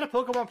news. We got a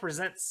Pokemon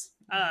Presents.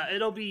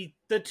 It'll be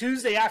the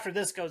Tuesday after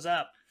this goes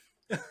up.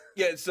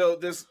 Yeah, so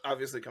this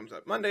obviously comes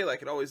up Monday,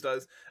 like it always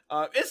does.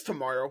 It's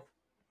tomorrow.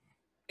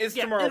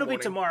 Tomorrow. It'll be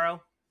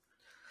tomorrow.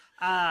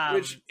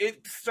 Which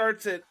it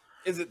starts at,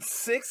 is it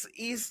 6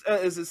 East?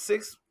 Is it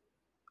 6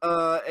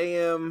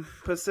 a.m.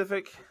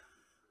 Pacific?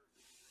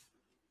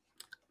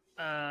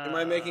 Am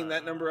I making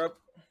that number up?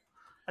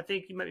 I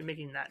think you might be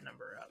making that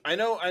number up. I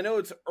know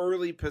it's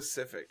early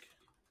Pacific.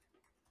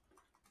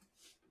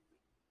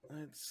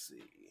 Let's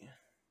see.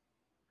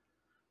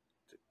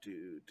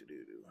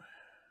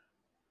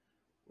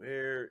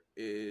 Where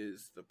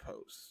is the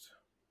post?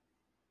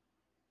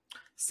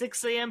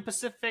 6 a.m.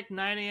 Pacific,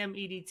 9 a.m.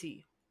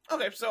 EDT.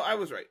 Okay, so I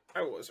was right.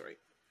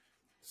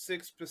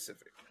 6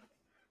 Pacific.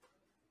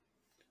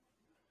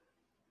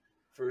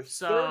 For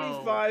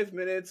 35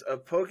 minutes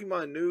of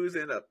Pokemon news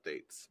and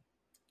updates.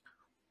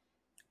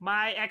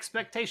 My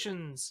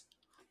expectations.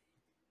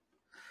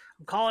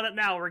 I'm calling it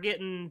now. We're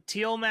getting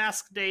Teal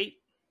Mask date.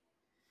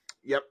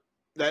 Yep.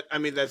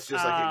 That's just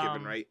like a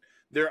given, right?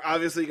 They're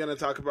obviously going to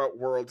talk about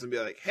Worlds and be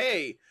like,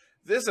 hey,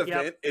 this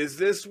event is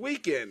this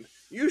weekend.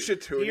 You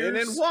should tune in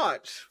and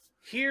watch.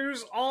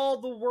 Here's all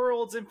the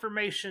Worlds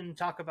information.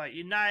 Talk about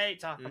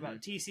Unite, talk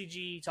about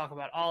TCG, talk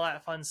about all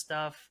that fun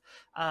stuff.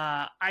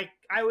 I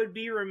would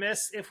be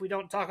remiss if we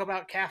don't talk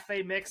about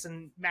Cafe Mix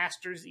and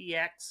Masters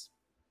EX.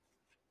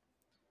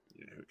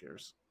 Yeah, who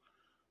cares?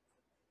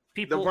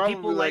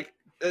 People like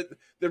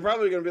they're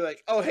probably going to be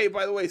like, oh, hey,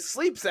 by the way,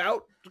 Sleep's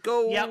out.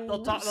 Go. Yep,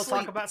 they'll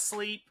talk about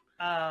Sleep.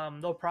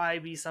 There'll probably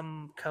be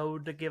some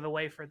code to give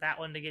away for that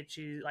one to get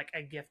you like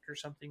a gift or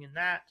something in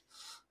that.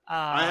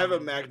 I have a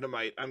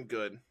Magnemite. I'm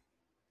good.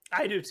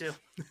 I do too.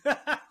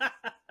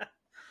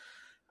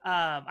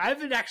 I've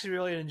been actually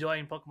really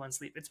enjoying Pokemon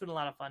Sleep. It's been a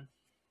lot of fun.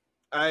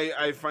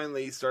 I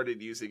finally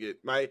started using it.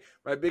 My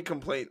big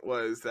complaint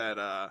was that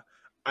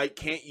I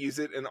can't use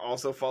it and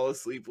also fall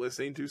asleep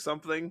listening to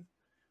something,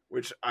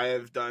 which I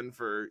have done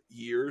for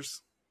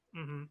years.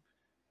 Mm-hmm.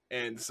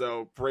 And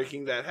so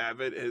breaking that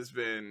habit has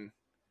been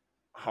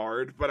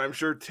hard, but I'm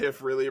sure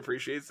Tiff really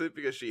appreciates it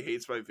because she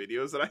hates my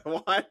videos that I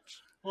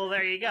watch. Well,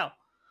 there you go.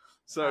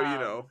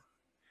 So,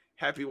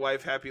 happy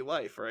wife, happy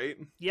life, right?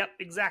 Yep,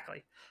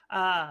 exactly.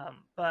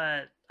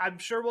 But I'm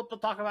sure they'll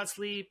talk about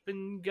Sleep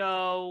and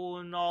Go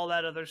and all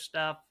that other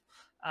stuff.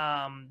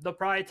 They'll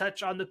probably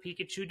touch on the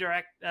Pikachu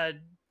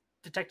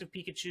Detective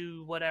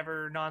Pikachu,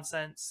 whatever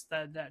nonsense,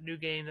 that new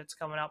game that's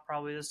coming out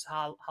probably this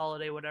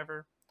holiday,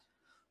 whatever.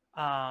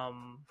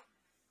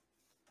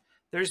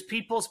 There's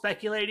people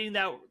speculating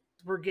that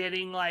we're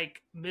getting like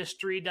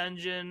Mystery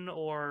Dungeon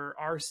or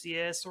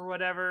Arceus or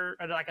whatever,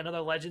 or like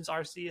another Legends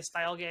Arceus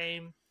style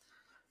game.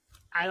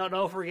 I don't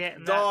know if we're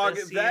getting that.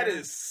 This that year.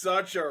 is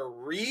such a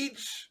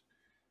reach.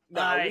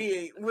 No, we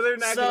ain't. Well, they're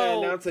not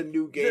going to announce a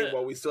new game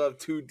while we still have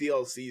 2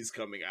 DLCs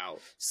coming out.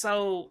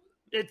 So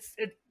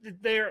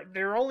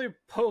they're only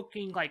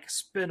poking like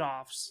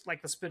spin-offs,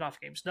 like the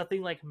spin-off games,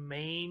 nothing like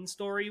main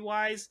story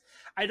wise.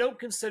 I don't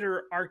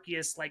consider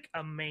Arceus like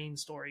a main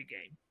story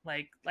game.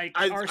 Like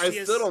Arceus,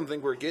 I still don't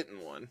think we're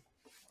getting one.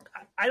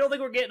 I don't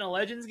think we're getting a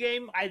Legends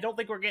game. I don't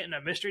think we're getting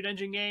a Mystery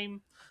Dungeon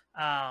game.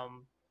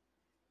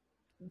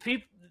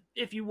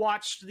 If you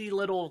watched the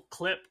little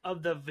clip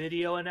of the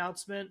video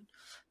announcement,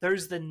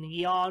 there's the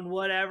neon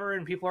whatever,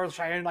 and people are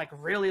trying to like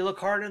really look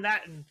hard in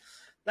that. And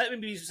let me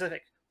be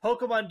specific.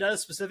 Pokemon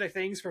does specific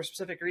things for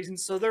specific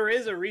reasons, so there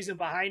is a reason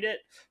behind it,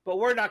 but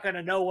we're not going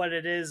to know what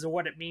it is or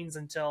what it means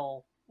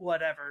until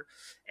whatever.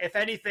 If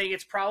anything,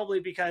 it's probably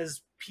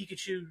because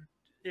Detective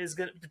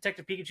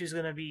Pikachu is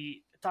going to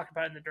be talked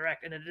about in the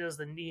direct, and it is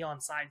the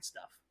neon sign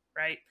stuff,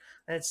 right?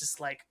 And it's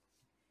just like,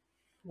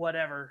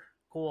 whatever,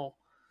 cool.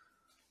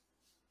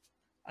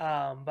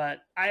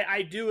 But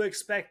I do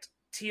expect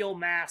Teal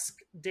Mask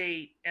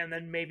date, and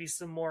then maybe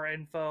some more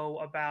info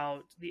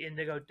about the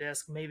Indigo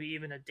Disc, maybe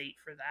even a date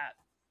for that.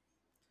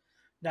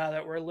 Now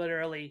that we're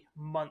literally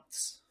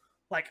months,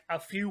 like a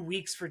few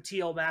weeks for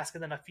Teal Mask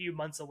and then a few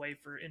months away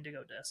for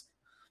Indigo Disc.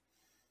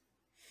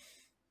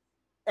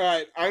 All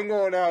right, I'm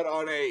going out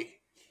on a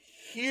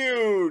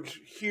huge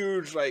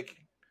like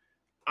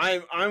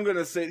I'm going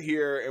to sit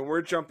here and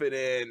we're jumping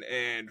in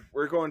and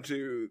we're going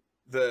to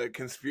the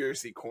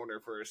conspiracy corner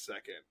for a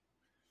second.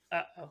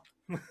 Uh-oh.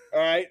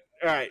 All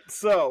right.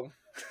 So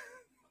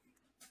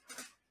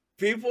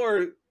people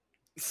are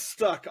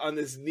stuck on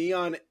this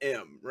Neon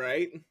M,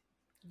 right?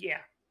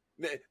 Yeah.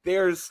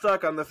 They're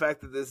stuck on the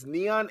fact that this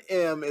Neon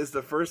M is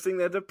the first thing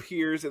that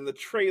appears in the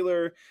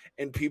trailer,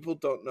 and people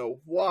don't know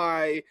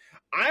why.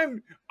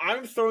 I'm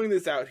throwing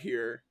this out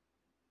here.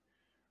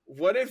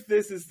 What if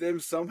this is them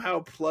somehow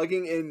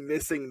plugging in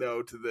Missing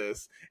No to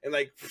this, and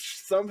like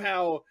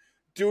somehow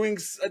doing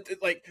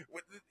like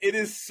it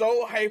is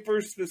so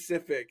hyper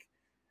specific?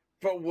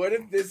 But what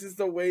if this is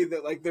the way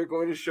that like they're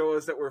going to show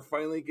us that we're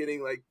finally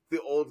getting like the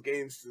old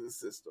games to the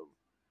system?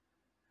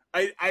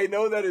 I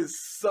know that is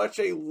such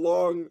a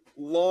long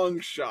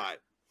shot,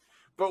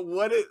 but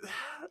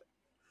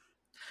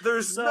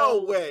there's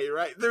no way,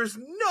 right? There's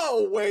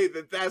no way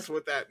that that's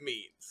what that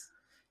means.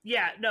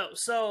 Yeah, no.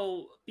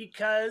 So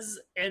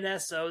because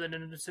NSO, the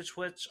Nintendo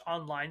Switch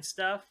Online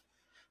stuff,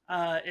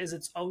 is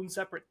its own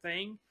separate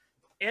thing,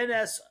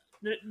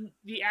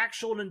 the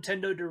actual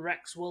Nintendo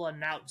Directs will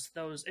announce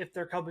those if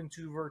they're coming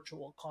to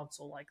Virtual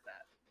Console like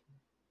that.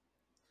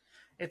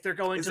 If they're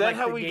going is to that like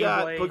how the we Game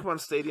got Boy... Pokemon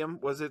Stadium?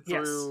 Was it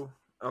through?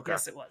 Yes. Okay.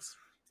 Yes, it was.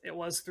 It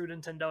was through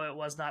Nintendo. It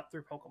was not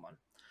through Pokemon.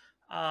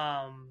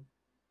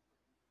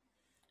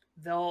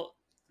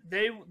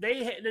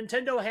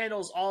 Nintendo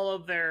handles all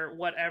of their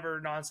whatever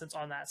nonsense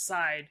on that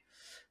side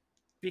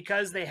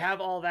because they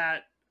have all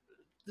that.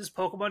 This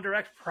Pokemon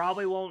Direct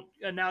probably won't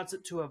announce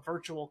it to a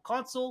Virtual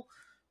Console.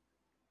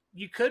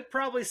 You could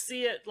probably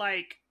see it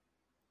like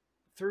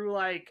through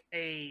like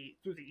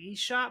through the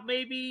eShop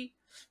maybe,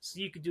 so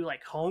you could do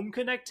like home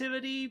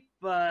connectivity,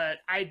 but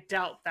I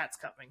doubt that's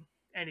coming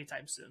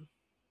anytime soon.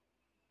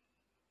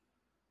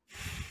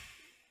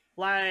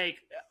 Like,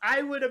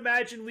 I would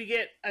imagine we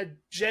get a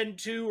Gen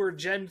 2 or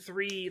Gen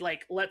 3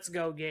 like Let's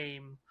Go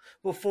game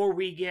before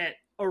we get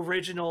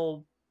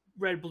original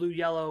red, blue,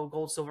 yellow,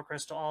 gold, silver,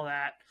 crystal, all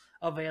that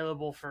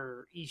available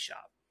for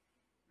eShop.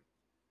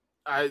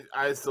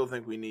 I still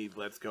think we need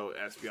Let's Go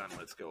Espeon,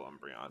 Let's Go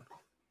Umbreon.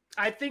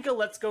 I think a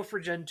Let's Go for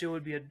Gen 2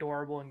 would be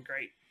adorable and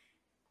great.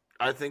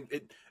 I think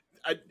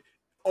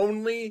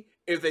only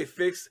if they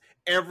fix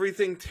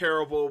everything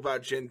terrible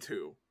about Gen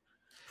 2.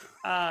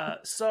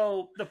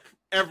 So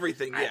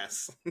everything,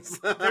 yes.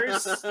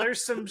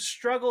 there's some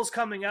struggles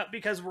coming up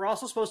because we're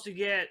also supposed to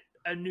get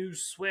a new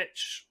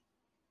Switch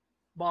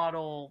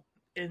model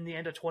in the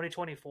end of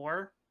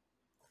 2024.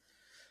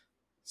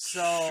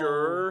 So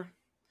sure.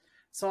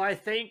 So I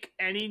think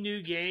any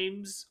new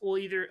games will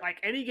either like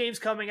any games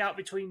coming out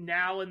between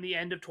now and the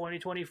end of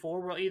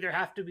 2024 will either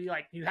have to be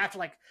like you have to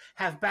like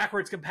have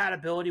backwards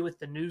compatibility with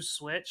the new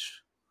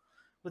Switch,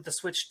 with the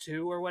Switch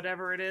 2 or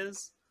whatever it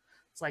is.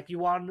 It's like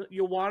you'll want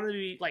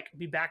to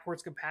be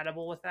backwards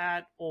compatible with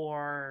that,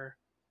 or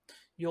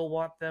you'll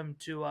want them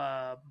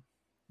to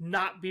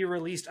not be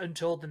released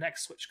until the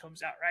next Switch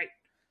comes out, right?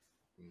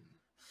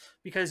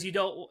 Because you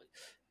don't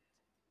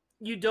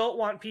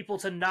want people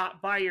to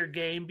not buy your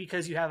game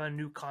because you have a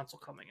new console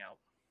coming out.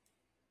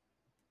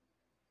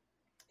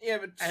 Yeah,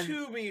 but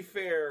to be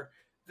fair,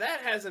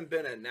 that hasn't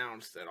been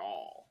announced at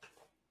all.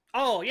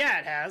 Oh, yeah,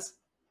 it has.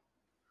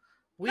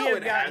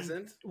 It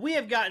hasn't. We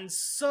have gotten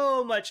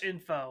so much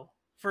info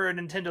for a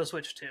Nintendo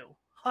Switch 2.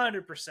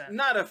 100%.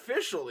 Not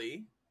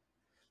officially.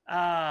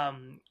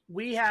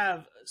 We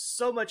have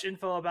so much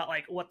info about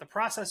like what the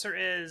processor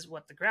is,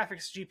 what the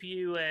graphics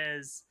GPU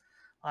is.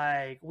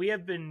 Like, we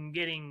have been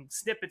getting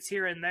snippets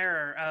here and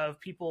there of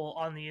people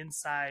on the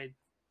inside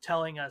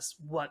telling us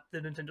what the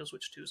Nintendo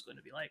Switch 2 is going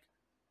to be like.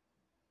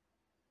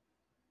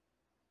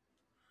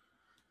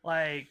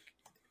 Like,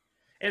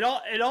 it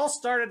all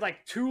started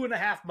like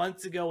 2.5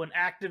 months ago when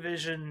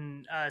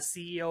Activision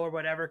CEO or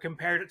whatever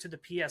compared it to the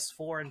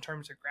PS4 in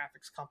terms of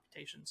graphics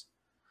computations.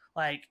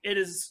 Like, it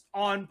is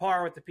on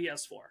par with the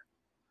PS4,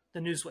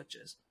 the new Switch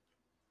is.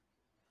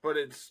 But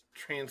it's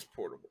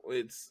transportable.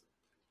 It's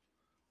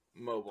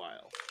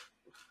mobile.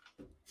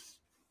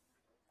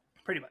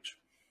 Pretty much.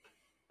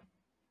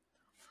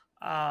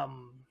 But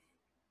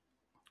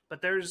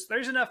there's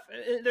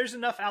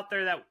enough out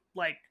there that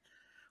like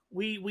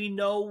we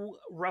know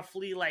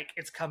roughly like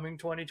it's coming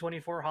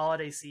 2024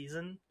 holiday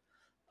season.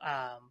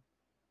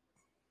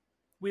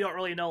 We don't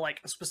really know like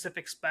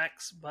specific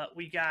specs, but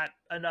we got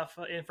enough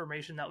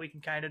information that we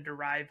can kind of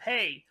derive,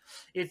 hey,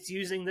 it's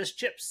using this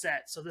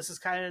chipset, so this is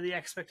kind of the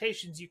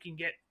expectations you can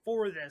get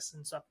for this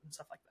and stuff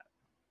like that.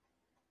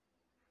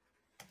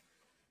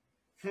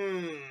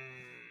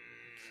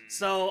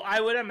 So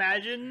I would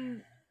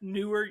imagine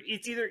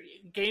it's either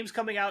games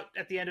coming out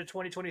at the end of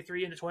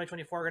 2023 into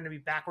 2024 are going to be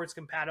backwards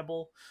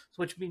compatible,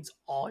 which means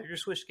all your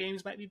Switch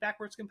games might be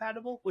backwards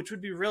compatible, which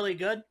would be really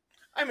good.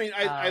 I mean,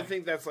 I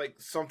think that's like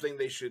something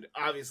they should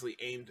obviously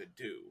aim to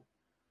do.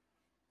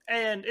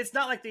 And it's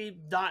not like they've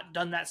not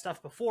done that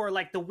stuff before.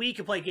 Like, the Wii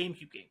could play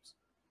GameCube games.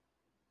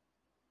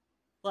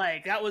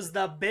 Like, that was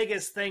the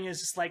biggest thing, is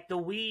just like the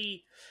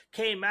Wii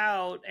came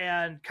out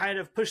and kind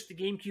of pushed the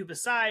GameCube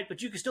aside,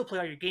 but you could still play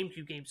all your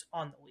GameCube games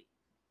on the Wii.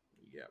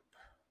 Yep.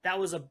 That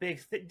was a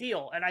big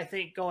deal. And I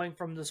think going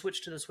from the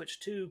Switch to the Switch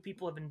 2,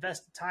 people have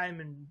invested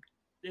time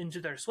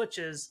into their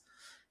Switches.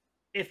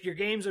 If your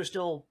games are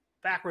still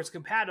backwards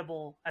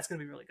compatible, that's going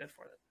to be really good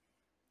for them.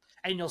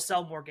 And you'll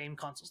sell more game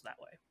consoles that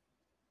way.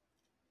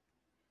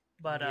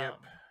 But yep.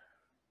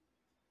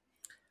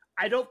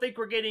 I don't think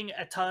we're getting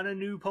a ton of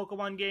new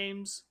Pokemon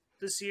games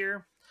this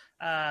year.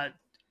 I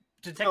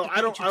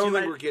don't think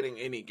we're getting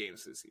any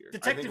games this year.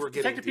 Detective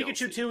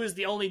Pikachu 2 is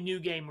the only new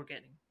game we're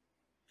getting.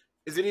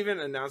 Is it even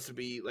announced to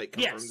be like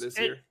confirmed this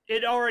year?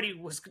 It already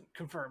was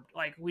confirmed.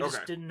 Like, we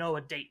just didn't know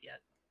a date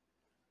yet.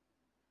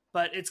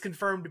 But it's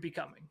confirmed to be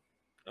coming.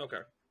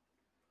 Okay.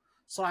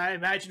 So I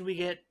imagine we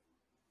get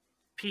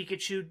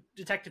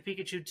Detective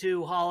Pikachu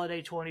 2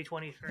 Holiday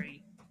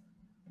 2023.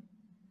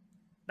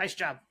 Nice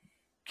job.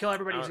 Kill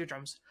everybody with your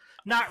drums.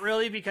 Not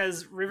really,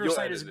 because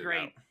Riverside is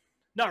great.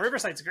 No,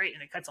 Riverside's great,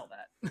 and it cuts all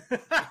that.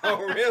 Oh,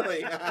 really?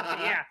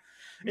 Yeah.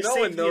 No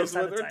one knows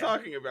what they're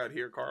talking about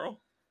here,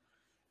 Carl.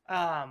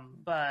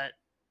 But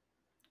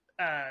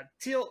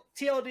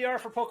TLDR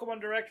for Pokemon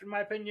Direct, in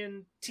my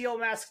opinion. Teal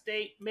Mask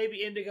date,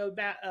 maybe Indigo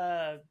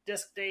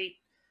disc date.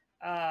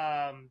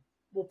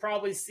 We'll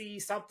probably see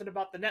something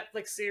about the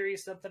Netflix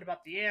series, something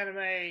about the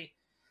anime,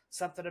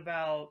 something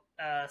about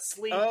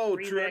Sleep. Oh,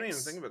 Remix, true. I didn't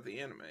even think about the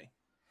anime.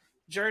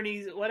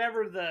 Journeys,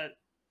 whatever the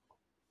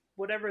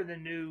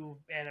new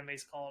anime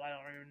is called, I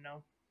don't even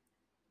know.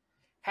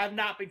 Have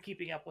not been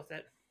keeping up with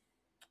it.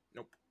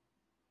 Nope.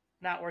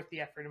 Not worth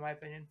the effort, in my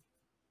opinion.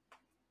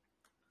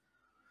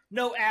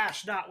 No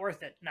Ash, not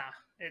worth it. Nah,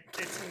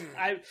 it's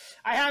I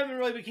haven't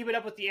really been keeping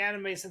up with the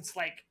anime since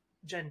like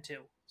Gen 2.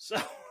 So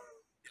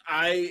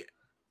I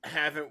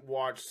haven't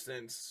watched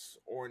since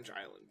Orange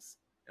Islands,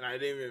 and I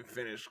didn't even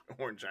finish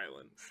Orange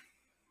Islands.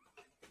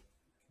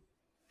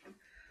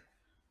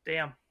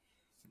 damn.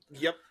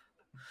 Yep.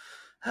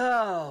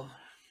 Oh,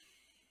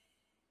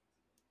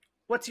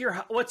 what's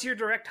your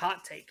direct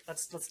hot take?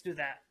 Let's do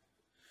that.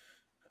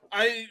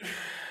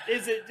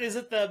 Is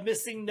it the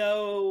missing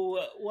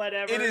no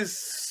whatever? It is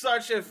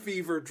such a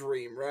fever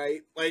dream,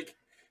 right? Like,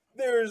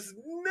 there's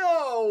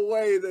no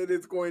way that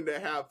it's going to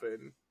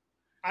happen.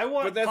 I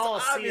want, but that's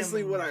Coliseum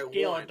obviously what I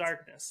Gale want. of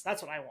Darkness.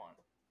 That's what I want.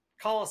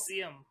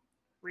 Coliseum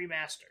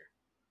remaster.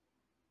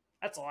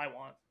 That's all I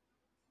want.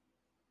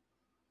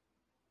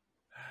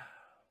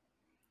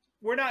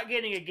 We're not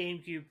getting a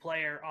GameCube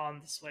player on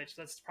the Switch.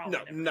 That's probably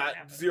not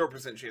 0%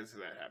 chance of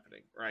that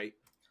happening, right?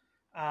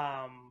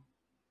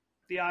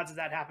 The odds of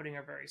that happening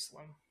are very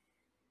slim.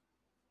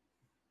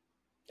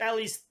 At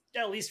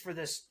least for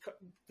this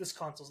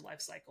console's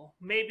life cycle.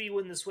 Maybe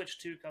when the Switch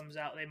 2 comes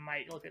out, they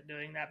might look at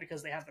doing that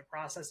because they have the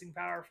processing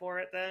power for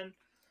it then.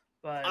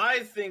 But I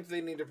think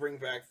they need to bring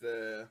back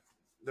the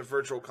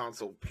virtual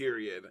console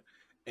period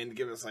and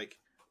give us like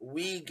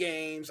Wii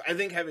games. I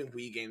think having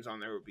Wii games on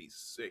there would be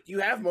sick. You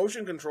have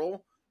motion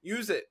control,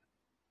 use it.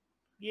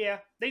 Yeah,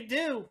 they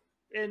do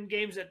in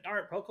games that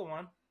aren't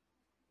Pokemon.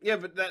 Yeah,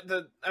 but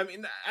I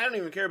don't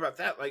even care about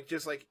that. Like,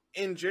 just like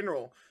in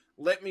general,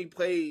 let me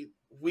play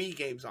Wii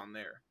games on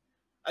there.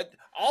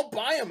 I'll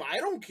buy them. I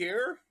don't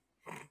care.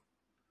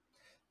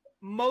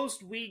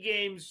 Most Wii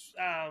games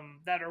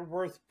that are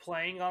worth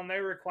playing on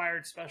there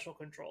required special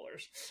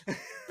controllers.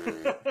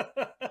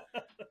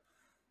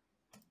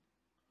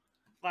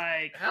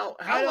 Like, how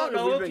long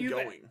have we been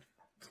going?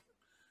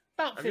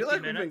 About 50 minutes. I feel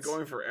like we've been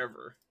going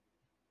forever.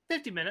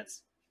 50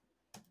 minutes.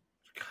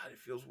 God, it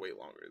feels way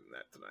longer than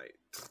that tonight.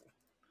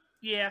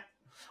 Yeah.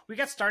 We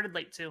got started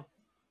late, too.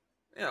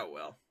 Yeah,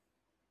 well.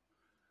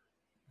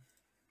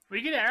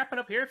 We can wrap it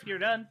up here if you're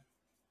done.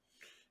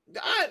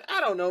 I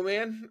don't know,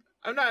 man.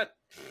 I'm not...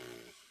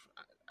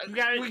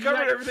 we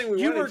covered everything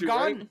we wanted to,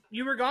 right?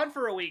 You were gone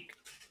for a week.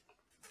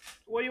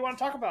 What do you want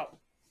to talk about?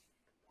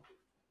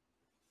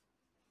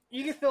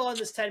 You can fill in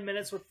this 10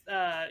 minutes with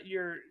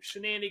your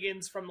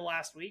shenanigans from the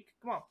last week.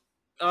 Come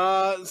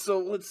on. So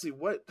let's see.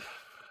 What...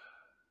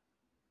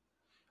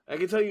 I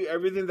can tell you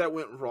everything that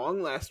went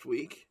wrong last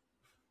week.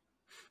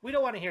 We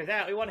don't want to hear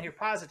that. We want to hear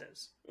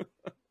positives.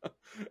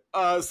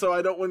 So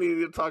I don't want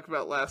you to talk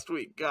about last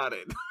week. Got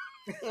it.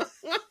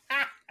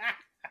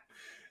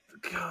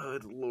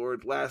 Good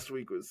Lord. Last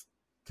week was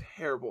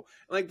terrible.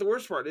 Like, the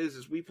worst part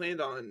is we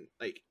planned on,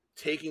 like,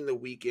 taking the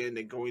weekend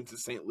and going to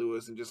St.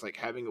 Louis and just, like,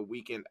 having a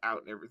weekend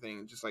out and everything.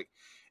 And just, like,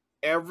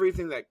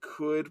 everything that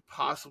could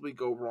possibly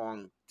go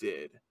wrong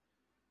did.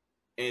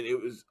 And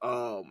it was,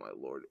 oh, my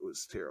Lord, it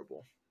was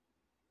terrible.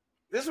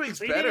 This week's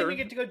better. You didn't even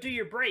get to go do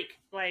your break.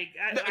 Like,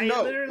 I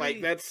literally,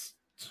 like, that's...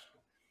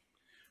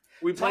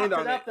 We planned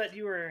on it. That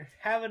you were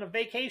having a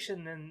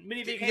vacation and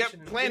mini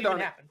vacation. Yep, planned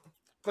on it.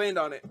 Planned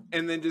on it.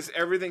 And then just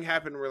everything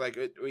happened. We're like,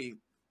 we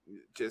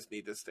just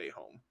need to stay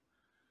home.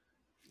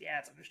 Yeah,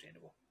 it's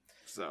understandable.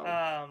 So...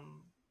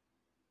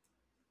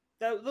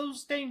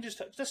 those staying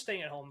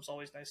staying at home is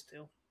always nice,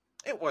 too.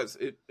 It was.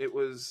 It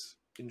was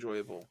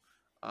enjoyable.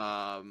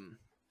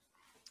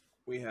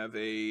 We have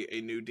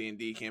a new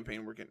D&D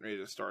campaign we're getting ready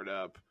to start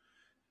up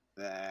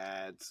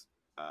that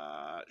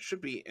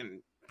should be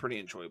pretty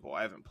enjoyable.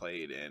 I haven't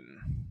played in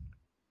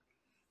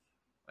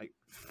like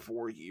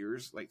 4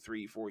 years, like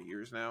 3-4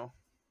 years now.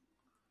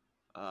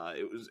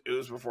 It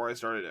was before I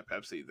started at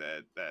Pepsi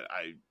that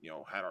I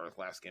had our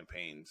last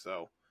campaign.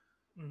 So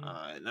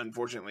and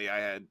unfortunately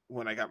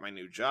when I got my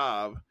new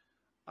job,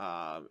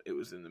 it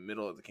was in the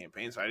middle of the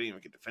campaign, so I didn't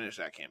even get to finish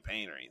that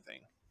campaign or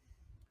anything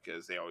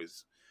because they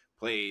always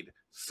played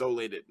so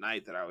late at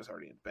night that I was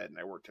already in bed and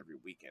I worked every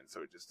weekend,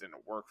 so it just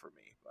didn't work for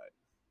me. But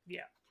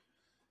yeah.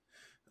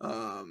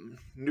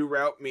 New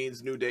route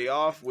means new day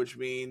off, which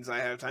means I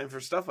have time for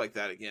stuff like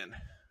that again.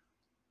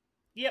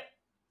 Yep.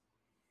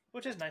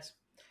 Which is nice.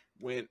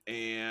 I went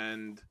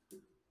and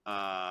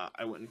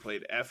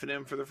played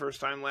F&M for the first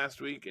time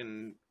last week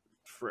in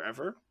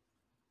forever.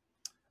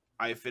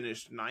 I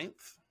finished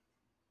 9th.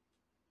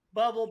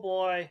 Bubble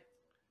boy.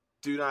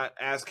 Do not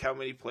ask how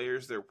many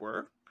players there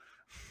were.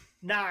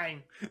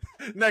 9.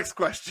 Next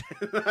question.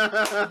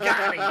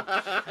 Got him.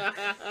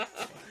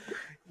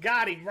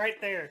 Got him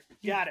right there.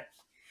 Got it.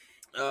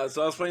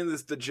 So I was playing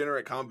this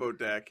degenerate combo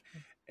deck,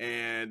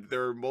 and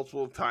there were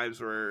multiple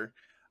times where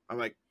I'm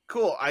like,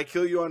 cool, I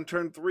kill you on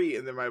turn 3,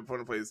 and then my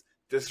opponent plays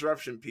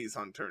disruption piece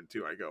on turn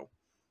 2. I go,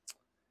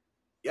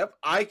 yep,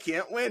 I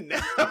can't win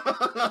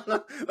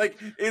now. Like,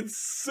 it's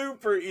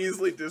super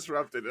easily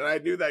disrupted, and I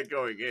knew that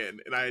going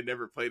in, and I had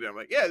never played it. I'm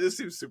like, yeah, this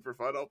seems super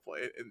fun, I'll play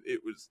it. And it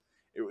was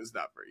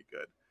not very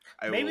good.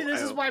 Maybe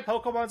this is why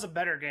Pokemon's a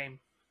better game.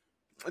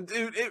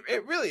 Dude,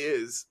 it really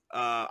is.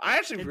 I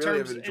actually really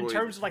have enjoyed... In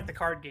terms of, like, the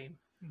card game.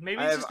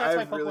 Maybe it's just that's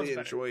why Pokemon's really better.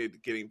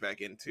 enjoyed getting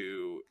back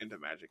into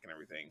Magic and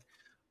everything.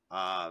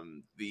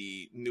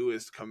 The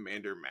newest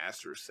Commander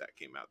Master set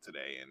came out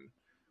today and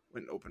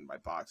went open by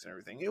box and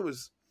everything. It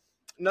was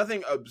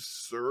nothing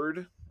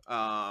absurd.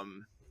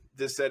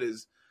 This set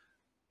is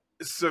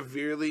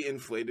severely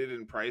inflated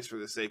in price for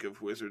the sake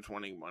of Wizards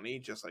wanting money,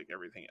 just like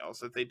everything else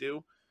that they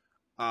do.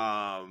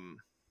 But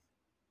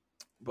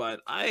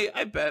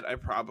I bet I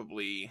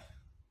probably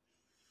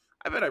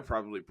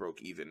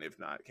broke even, if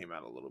not came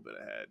out a little bit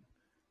ahead.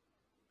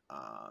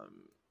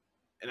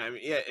 And I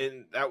mean, yeah,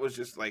 and that was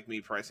just like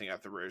me pricing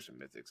out the rares and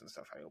mythics and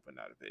stuff I opened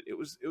out of it. It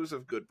was a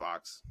good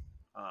box.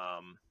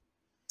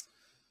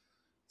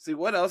 See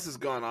what else has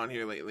gone on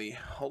here lately? A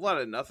whole lot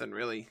of nothing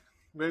really.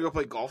 We're gonna go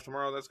play golf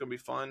tomorrow. That's gonna be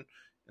fun,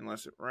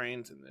 unless it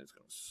rains, and then it's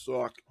gonna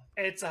suck.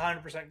 It's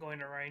 100% going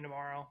to rain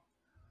tomorrow.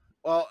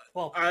 Well,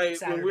 Saturday.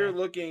 when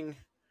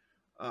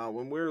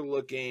we were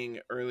looking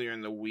earlier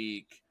in the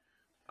week,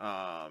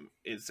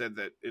 it said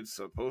that it's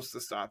supposed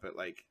to stop at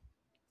like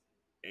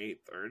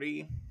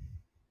 8:30.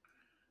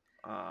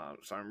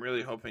 So I'm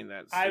really hoping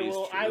that stays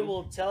true. I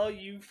will tell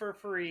you for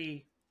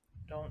free.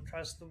 Don't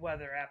trust the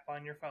weather app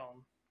on your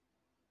phone.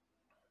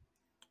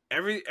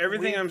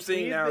 Everything I'm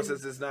seeing now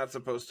says it's not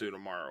supposed to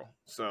tomorrow.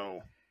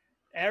 So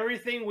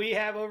everything we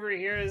have over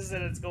here is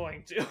that it's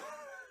going to.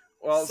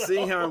 Well,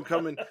 seeing how I'm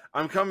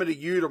coming to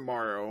you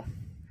tomorrow.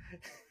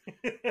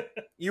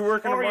 You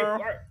working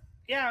tomorrow?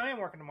 Yeah, I am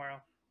working tomorrow.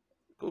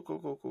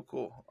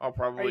 Cool. I'll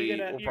probably.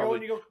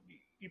 You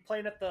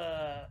playing at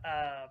the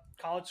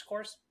college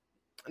course?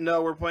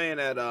 No, we're playing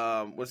at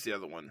what's the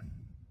other one?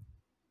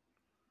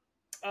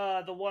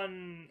 The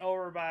one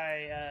over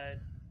by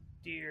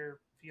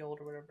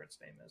Deerfield or whatever its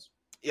name is.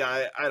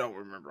 Yeah, I don't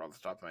remember off the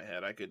top of my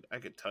head. I could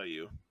tell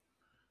you.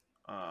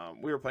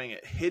 We were playing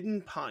at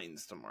Hidden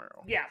Pines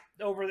tomorrow. Yeah,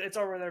 it's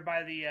over there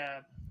by the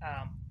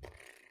God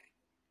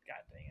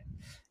dang it.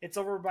 It's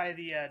over by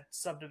the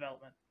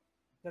subdevelopment.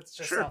 That's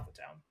just south of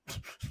town.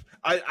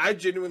 I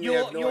genuinely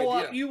have no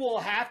idea. You will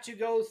have to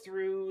go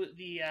through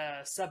the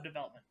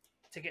subdevelopment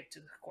to get to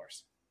the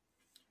course.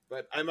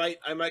 But I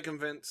might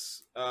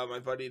convince my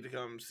buddy to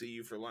come see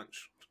you for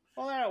lunch.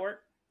 Well, that'll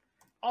work.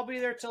 I'll be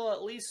there till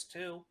at least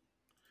 2.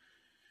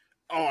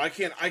 Oh, I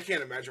can't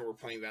imagine we're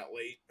playing that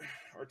late.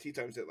 Our tea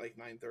time's at like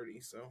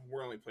 9:30, so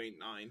we're only playing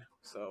 9.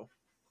 So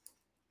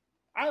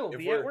I will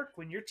be at work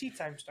when your tea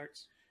time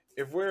starts.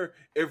 If we're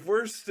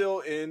still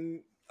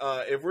in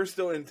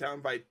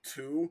town by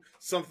 2,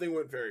 something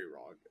went very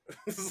wrong.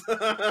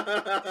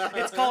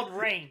 It's called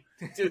rain.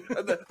 Dude,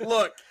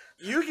 look,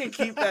 you can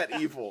keep that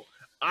evil.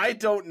 I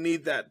don't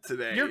need that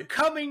today. You're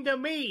coming to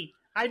me.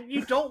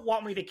 You don't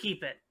want me to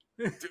keep it.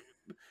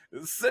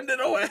 Dude, send it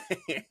away.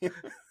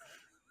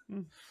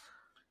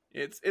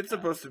 It's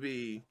supposed to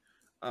be.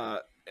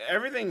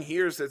 Everything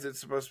here says it's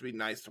supposed to be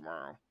nice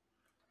tomorrow.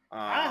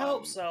 I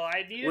hope so.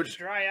 I need it to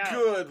dry out.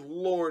 Good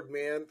Lord,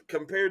 man!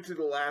 Compared to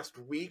the last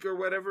week or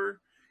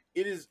whatever,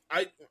 it is.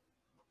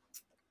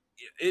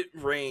 It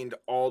rained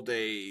all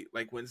day,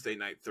 like Wednesday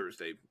night,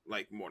 Thursday,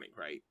 like morning,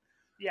 right?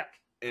 Yeah.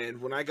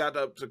 And when I got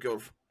up to go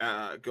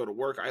to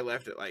work, I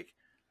left at like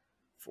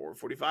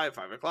 4:45,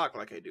 5 o'clock,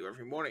 like I do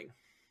every morning.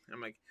 And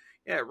I'm like,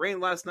 yeah, it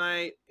rained last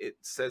night. It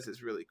says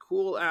it's really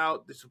cool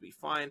out. This will be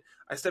fine.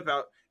 I step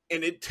out,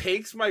 and it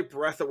takes my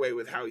breath away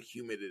with how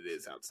humid it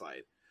is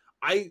outside.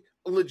 I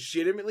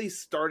legitimately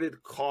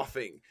started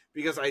coughing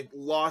because I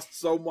lost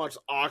so much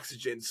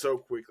oxygen so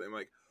quickly. I'm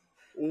like,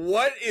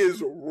 what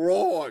is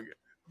wrong?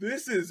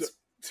 This is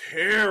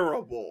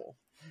terrible.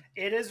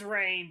 It has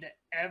rained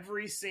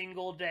every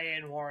single day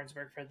in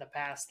Warrensburg for the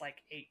past, 8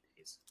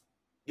 days.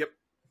 Yep.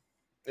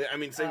 I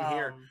mean, same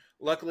here.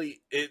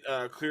 Luckily, it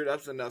cleared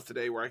up enough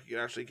today where I could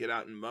actually get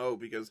out and mow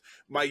because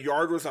my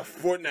yard was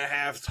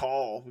 1.5 feet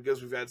tall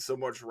because we've had so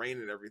much rain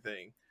and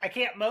everything. I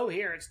can't mow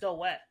here. It's still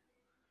wet.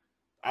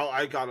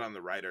 I got on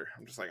the rider.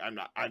 I'm just like, I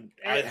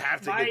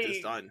have to get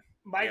this done.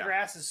 My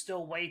grass is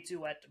still way too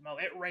wet to mow.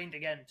 It rained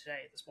again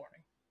this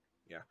morning.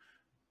 Yeah.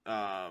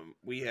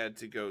 We had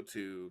to go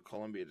to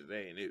Columbia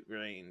today, and it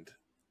rained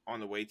on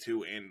the way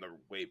to and the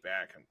way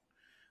back.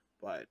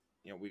 But,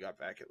 we got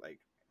back at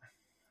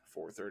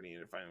 4:30,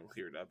 and it finally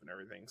cleared up and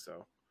everything.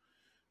 So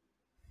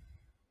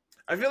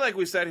I feel like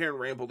we sat here and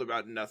rambled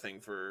about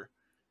nothing for...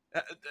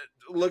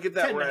 look at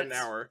that. We're at an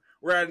hour.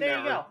 There you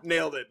go.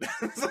 Nailed it.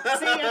 See,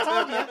 I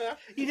told you.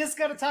 You just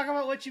got to talk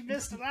about what you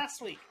missed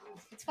last week.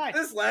 It's fine.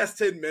 This last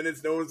 10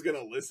 minutes, no one's going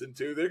to listen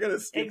to. They're going to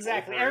skip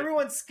Exactly. over it.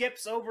 Everyone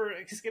skips over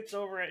it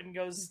and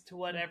goes to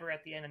whatever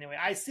at the end anyway.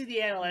 I see the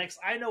analytics.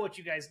 I know what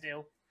you guys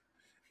do.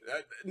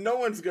 No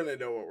one's going to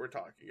know what we're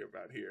talking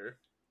about here.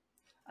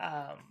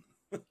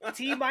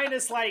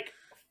 T-minus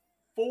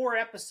 4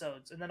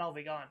 episodes, and then I'll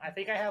be gone. I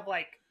think I have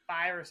 5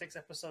 or 6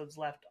 episodes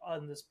left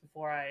on this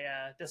before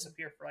I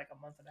disappear for a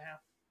month and a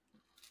half.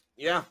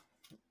 Yeah.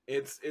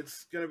 It's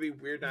gonna be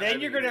weird.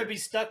 Then you're gonna be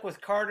stuck with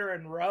Carter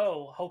and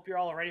Roe. Hope you're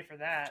all ready for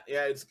that.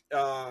 Yeah, it's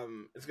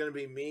gonna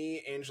be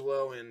me,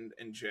 Angelo, and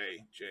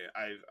Jay.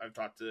 I've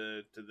talked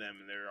to them,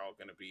 and they're all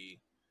gonna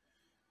be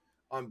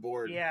on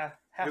board. Yeah,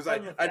 have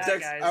fun with that,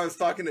 guys. I was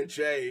talking to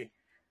Jay,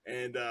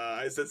 and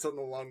I said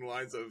something along the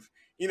lines of,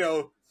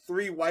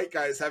 3 white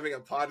guys having a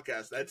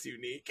podcast. That's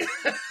unique. It's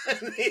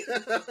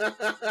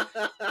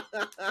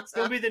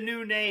gonna be the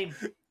new name.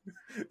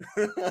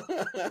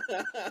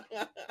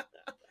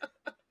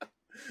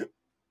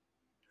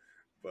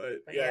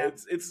 But yeah,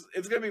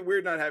 it's gonna be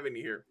weird not having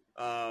you here.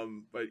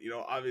 But you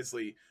know,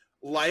 obviously,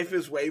 life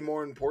is way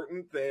more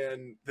important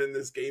than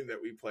this game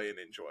that we play and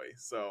enjoy.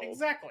 So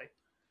exactly.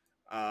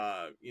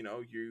 You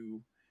know,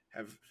 you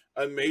have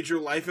a major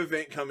life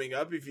event coming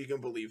up, if you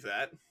can believe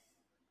that.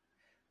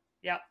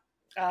 Yeah.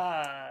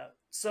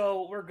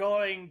 So we're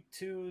going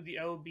to the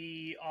OB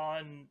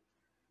on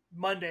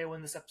Monday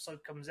when this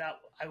episode comes out.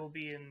 I will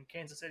be in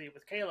Kansas City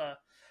with Kayla,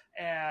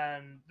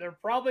 and they're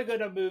probably going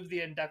to move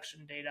the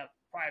induction date up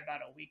probably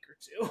about a week or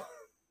two.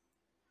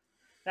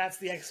 That's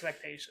the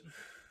expectation.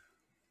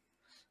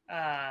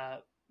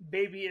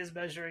 Baby is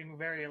measuring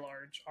very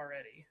large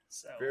already,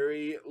 so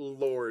very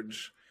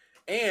large,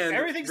 and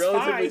everything's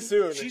relatively fine.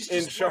 soon She's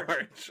in just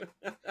charge.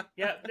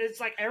 Yeah, it's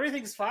like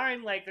everything's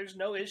fine. Like there's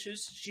no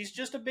issues. She's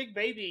just a big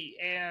baby,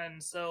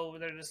 and so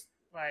they're just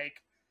like,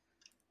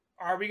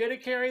 are we going to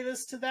carry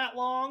this to that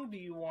long? Do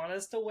you want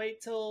us to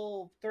wait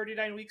till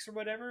 39 weeks or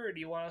whatever, or do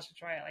you want us to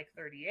try it like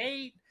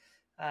 38?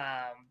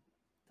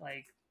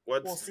 Like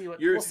we'll see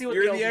what you're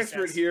the the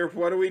expert says. here.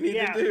 What do we need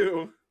to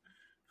do?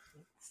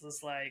 It's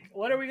just like,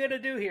 what are we going to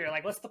do here?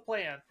 Like, what's the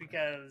plan?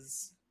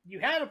 Because you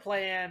had a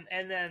plan,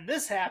 and then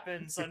this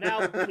happened, so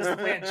now does the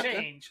plan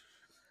change?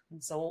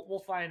 So we'll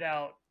find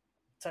out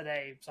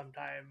today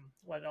sometime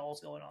what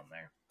all's going on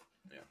there.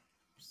 Yeah.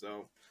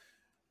 So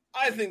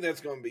I think that's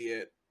going to be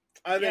it.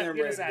 I think I'm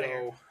ready to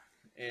go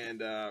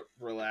and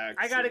relax.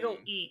 I got to go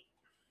eat.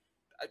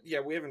 Yeah,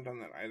 we haven't done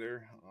that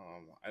either.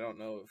 I don't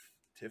know if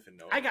Tiff and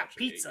Noah. I got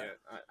pizza.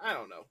 I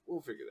don't know.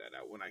 We'll figure that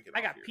out when I get.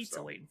 I got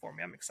pizza waiting for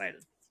me. I'm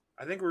excited.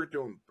 I think we're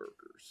doing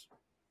burgers.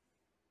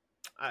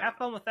 Have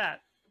fun with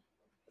that.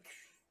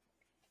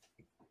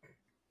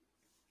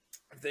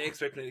 If they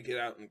expect me to get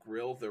out and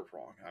grill, they're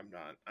wrong. I'm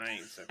not. I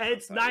ain't.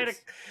 It's 9.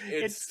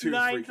 It's too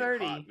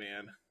 9:30.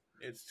 Man.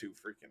 It's too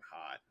freaking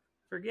hot.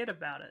 Forget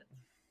about it.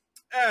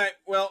 All right.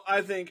 Well,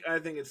 I think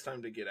it's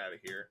time to get out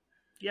of here.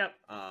 Yep.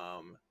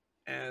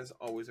 As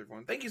always,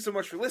 everyone, thank you so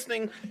much for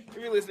listening. If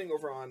you're listening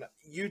over on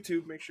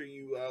YouTube, make sure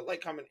you like,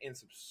 comment, and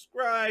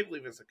subscribe.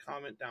 Leave us a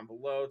comment down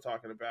below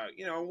talking about,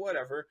 you know,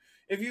 whatever.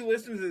 If you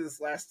listen to this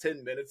last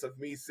 10 minutes of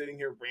me sitting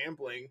here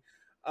rambling,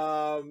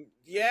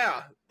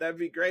 yeah, that'd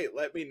be great.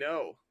 Let me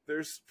know.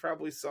 There's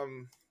probably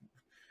some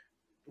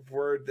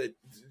word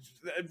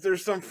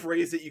there's some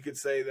phrase that you could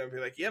say that I'd be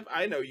like, yep,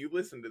 I know you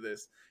listened to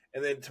this.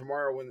 And then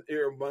tomorrow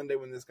or Monday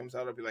when this comes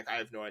out, I'll be like, I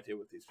have no idea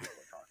what these people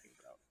are talking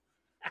about.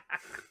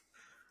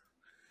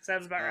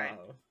 Sounds about right.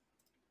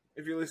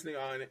 If you're listening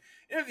on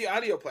any of the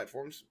audio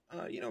platforms,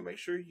 you know, make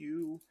sure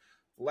you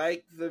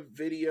like the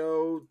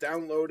video,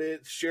 download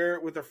it, share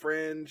it with a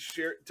friend,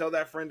 tell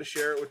that friend to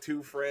share it with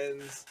 2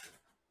 friends.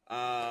 You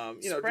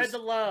know, spread the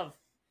love.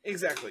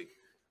 Exactly.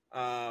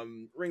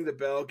 Ring the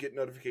bell, get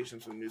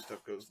notifications when new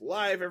stuff goes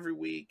live every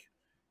week.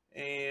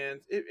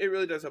 And it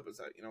really does help us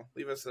out. You know,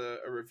 leave us a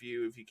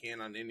review if you can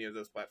on any of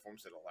those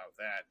platforms that allow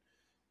that.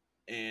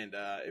 And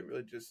it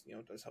really just, you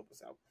know, does help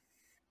us out.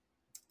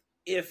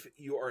 If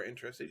you are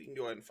interested, you can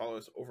go ahead and follow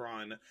us over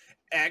on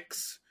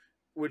X,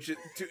 which is,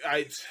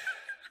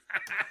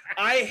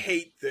 I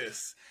hate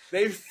this.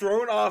 They've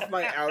thrown off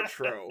my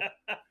outro,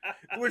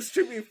 which,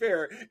 to be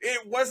fair,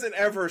 it wasn't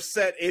ever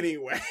set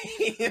anyway.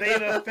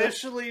 They've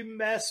officially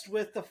messed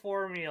with the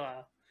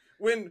formula.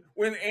 When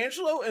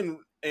Angelo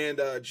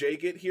and Jay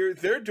get here,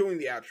 they're doing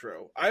the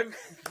outro.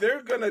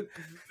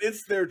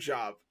 It's their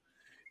job.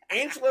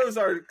 Angelo's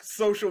our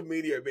social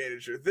media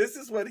manager. This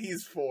is what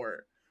he's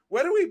for.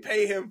 What do we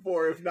pay him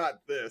for if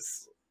not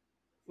this?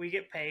 We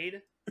get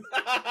paid.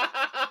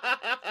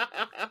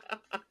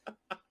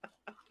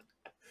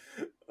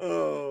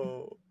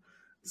 Oh.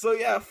 So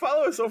yeah,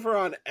 follow us over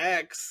on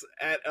X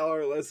at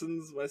LR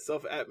Lessons,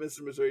 myself at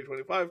Mr. Missouri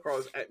 25, Carl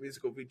is at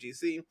Musical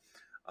VGC.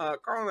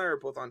 Carl and I are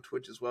both on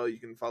Twitch as well. You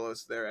can follow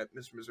us there at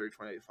Mr. Missouri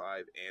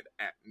 25 and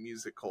at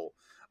Musical.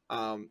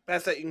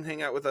 Past that, you can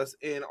hang out with us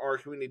in our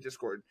community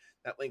Discord.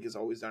 That link is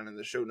always down in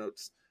the show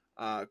notes.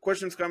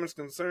 Questions, comments,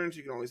 concerns,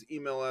 you can always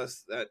email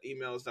us. That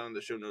email is down in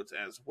the show notes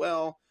as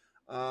well.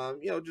 You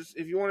know, just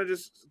if you want to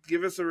just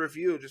give us a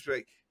review, just be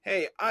like,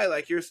 hey, I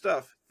like your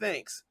stuff.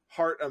 Thanks.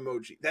 Heart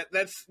emoji.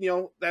 That's, you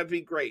know, that'd be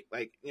great.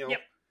 Like, you know,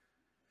 yep.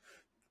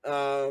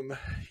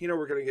 You know,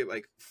 we're going to get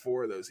like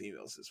 4 of those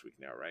emails this week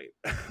now, right?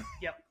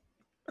 Yep.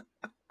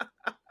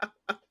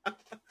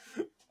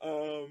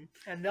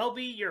 And they'll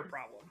be your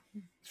problem.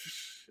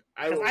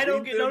 I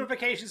don't get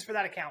notifications for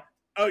that account.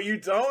 Oh, you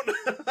don't?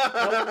 Nope.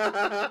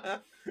 I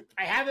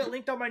have it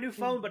linked on my new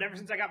phone, but ever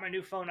since I got my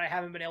new phone, I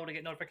haven't been able to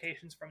get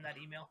notifications from that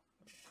email.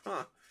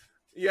 Huh.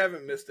 You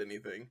haven't missed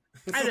anything.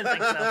 I didn't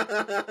think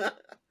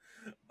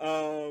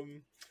so.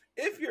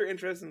 If you're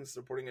interested in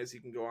supporting us, you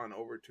can go on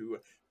over to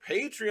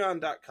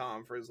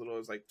patreon.com for as little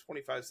as like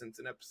 25 cents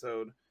an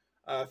episode.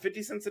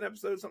 50 cents an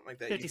episode, something like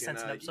that. 50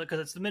 cents an episode, because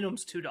it's the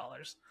minimum's $2.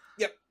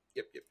 Yep.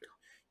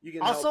 You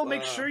can also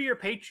make sure your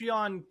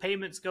Patreon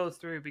payments go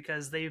through,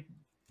 because they've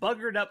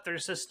buggered up their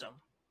system.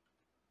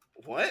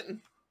 What?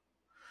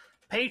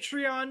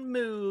 Patreon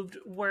moved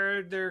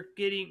where they're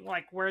getting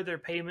like where their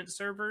payment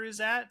server is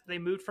at. They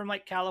moved from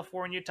like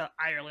California to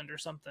Ireland or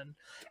something.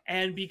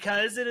 And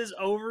because it is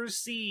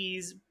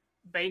overseas,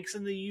 banks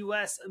in the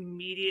US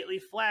immediately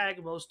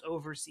flag most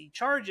overseas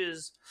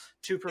charges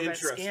to prevent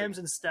scams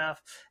and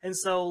stuff. And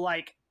so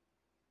like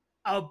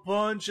a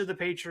bunch of the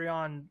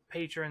Patreon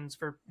patrons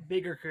for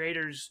bigger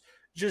creators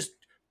just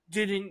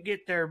didn't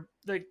get their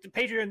like the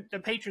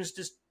patrons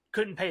just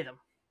couldn't pay them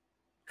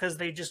because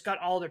they just got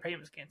all their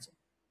payments canceled.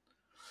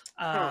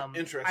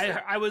 Interesting.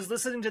 I was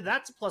listening to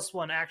That's Plus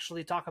One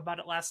actually talk about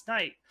it last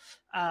night.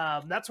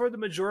 That's where the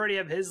majority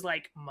of his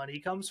like money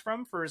comes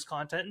from for his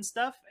content and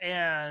stuff,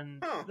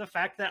 and the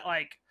fact that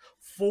like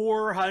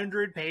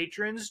 400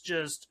 patrons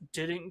just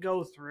didn't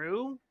go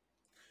through.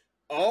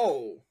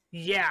 Oh,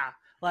 yeah,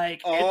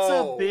 like it's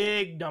a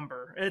big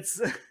number.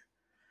 It's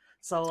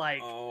so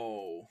like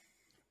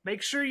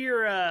make sure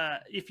you're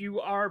if you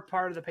are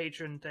part of the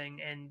patron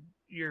thing and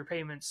your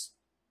payments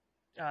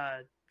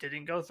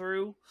didn't go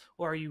through,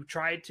 or you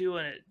tried to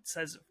and it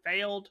says it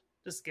failed,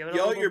 just give it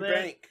yell a little at your bit.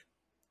 bank.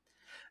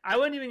 I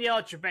wouldn't even yell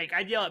at your bank.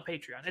 I'd yell at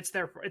Patreon. It's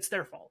their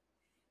fault.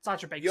 It's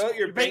not your bank's Yell fault. at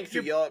your bank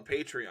to yell at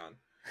Patreon.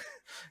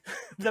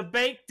 The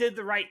bank did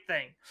the right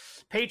thing.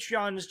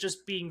 Patreon is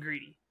just being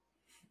greedy.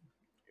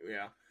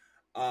 Yeah.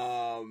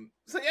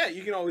 So yeah,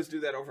 you can always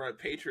do that over at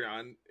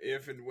Patreon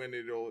if and when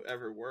it'll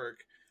ever work.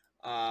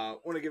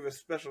 Want to give a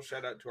special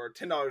shout out to our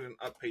 $10 and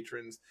up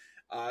patrons,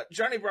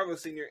 Johnny Bravo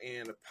Sr.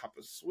 and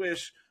Papa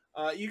Swish.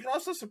 You can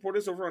also support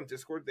us over on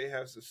Discord. They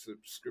have some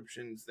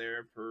subscriptions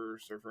there per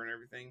server and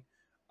everything.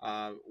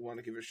 Want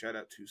to give a shout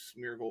out to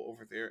Smeargle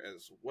over there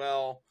as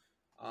well.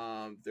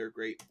 They're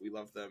great. We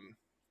love them.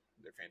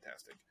 They're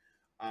fantastic.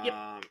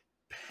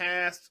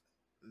 Past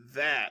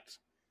that,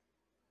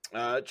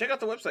 check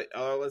out the website,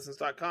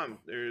 lrlessons.com.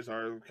 There's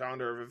our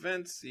calendar of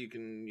events. You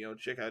can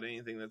check out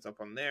anything that's up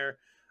on there.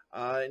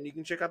 And you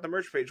can check out the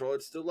merch page while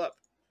it's still up.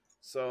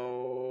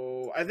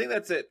 So I think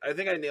that's it. I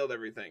think I nailed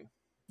everything.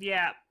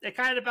 Yeah, it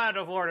kind of out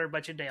of order,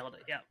 but you nailed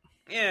it. Yep.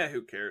 Yeah,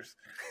 who cares?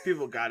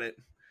 People got it.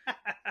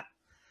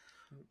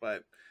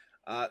 But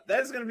that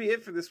is going to be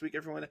it for this week,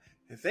 everyone.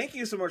 Thank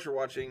you so much for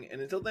watching,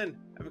 and until then,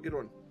 have a good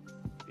one.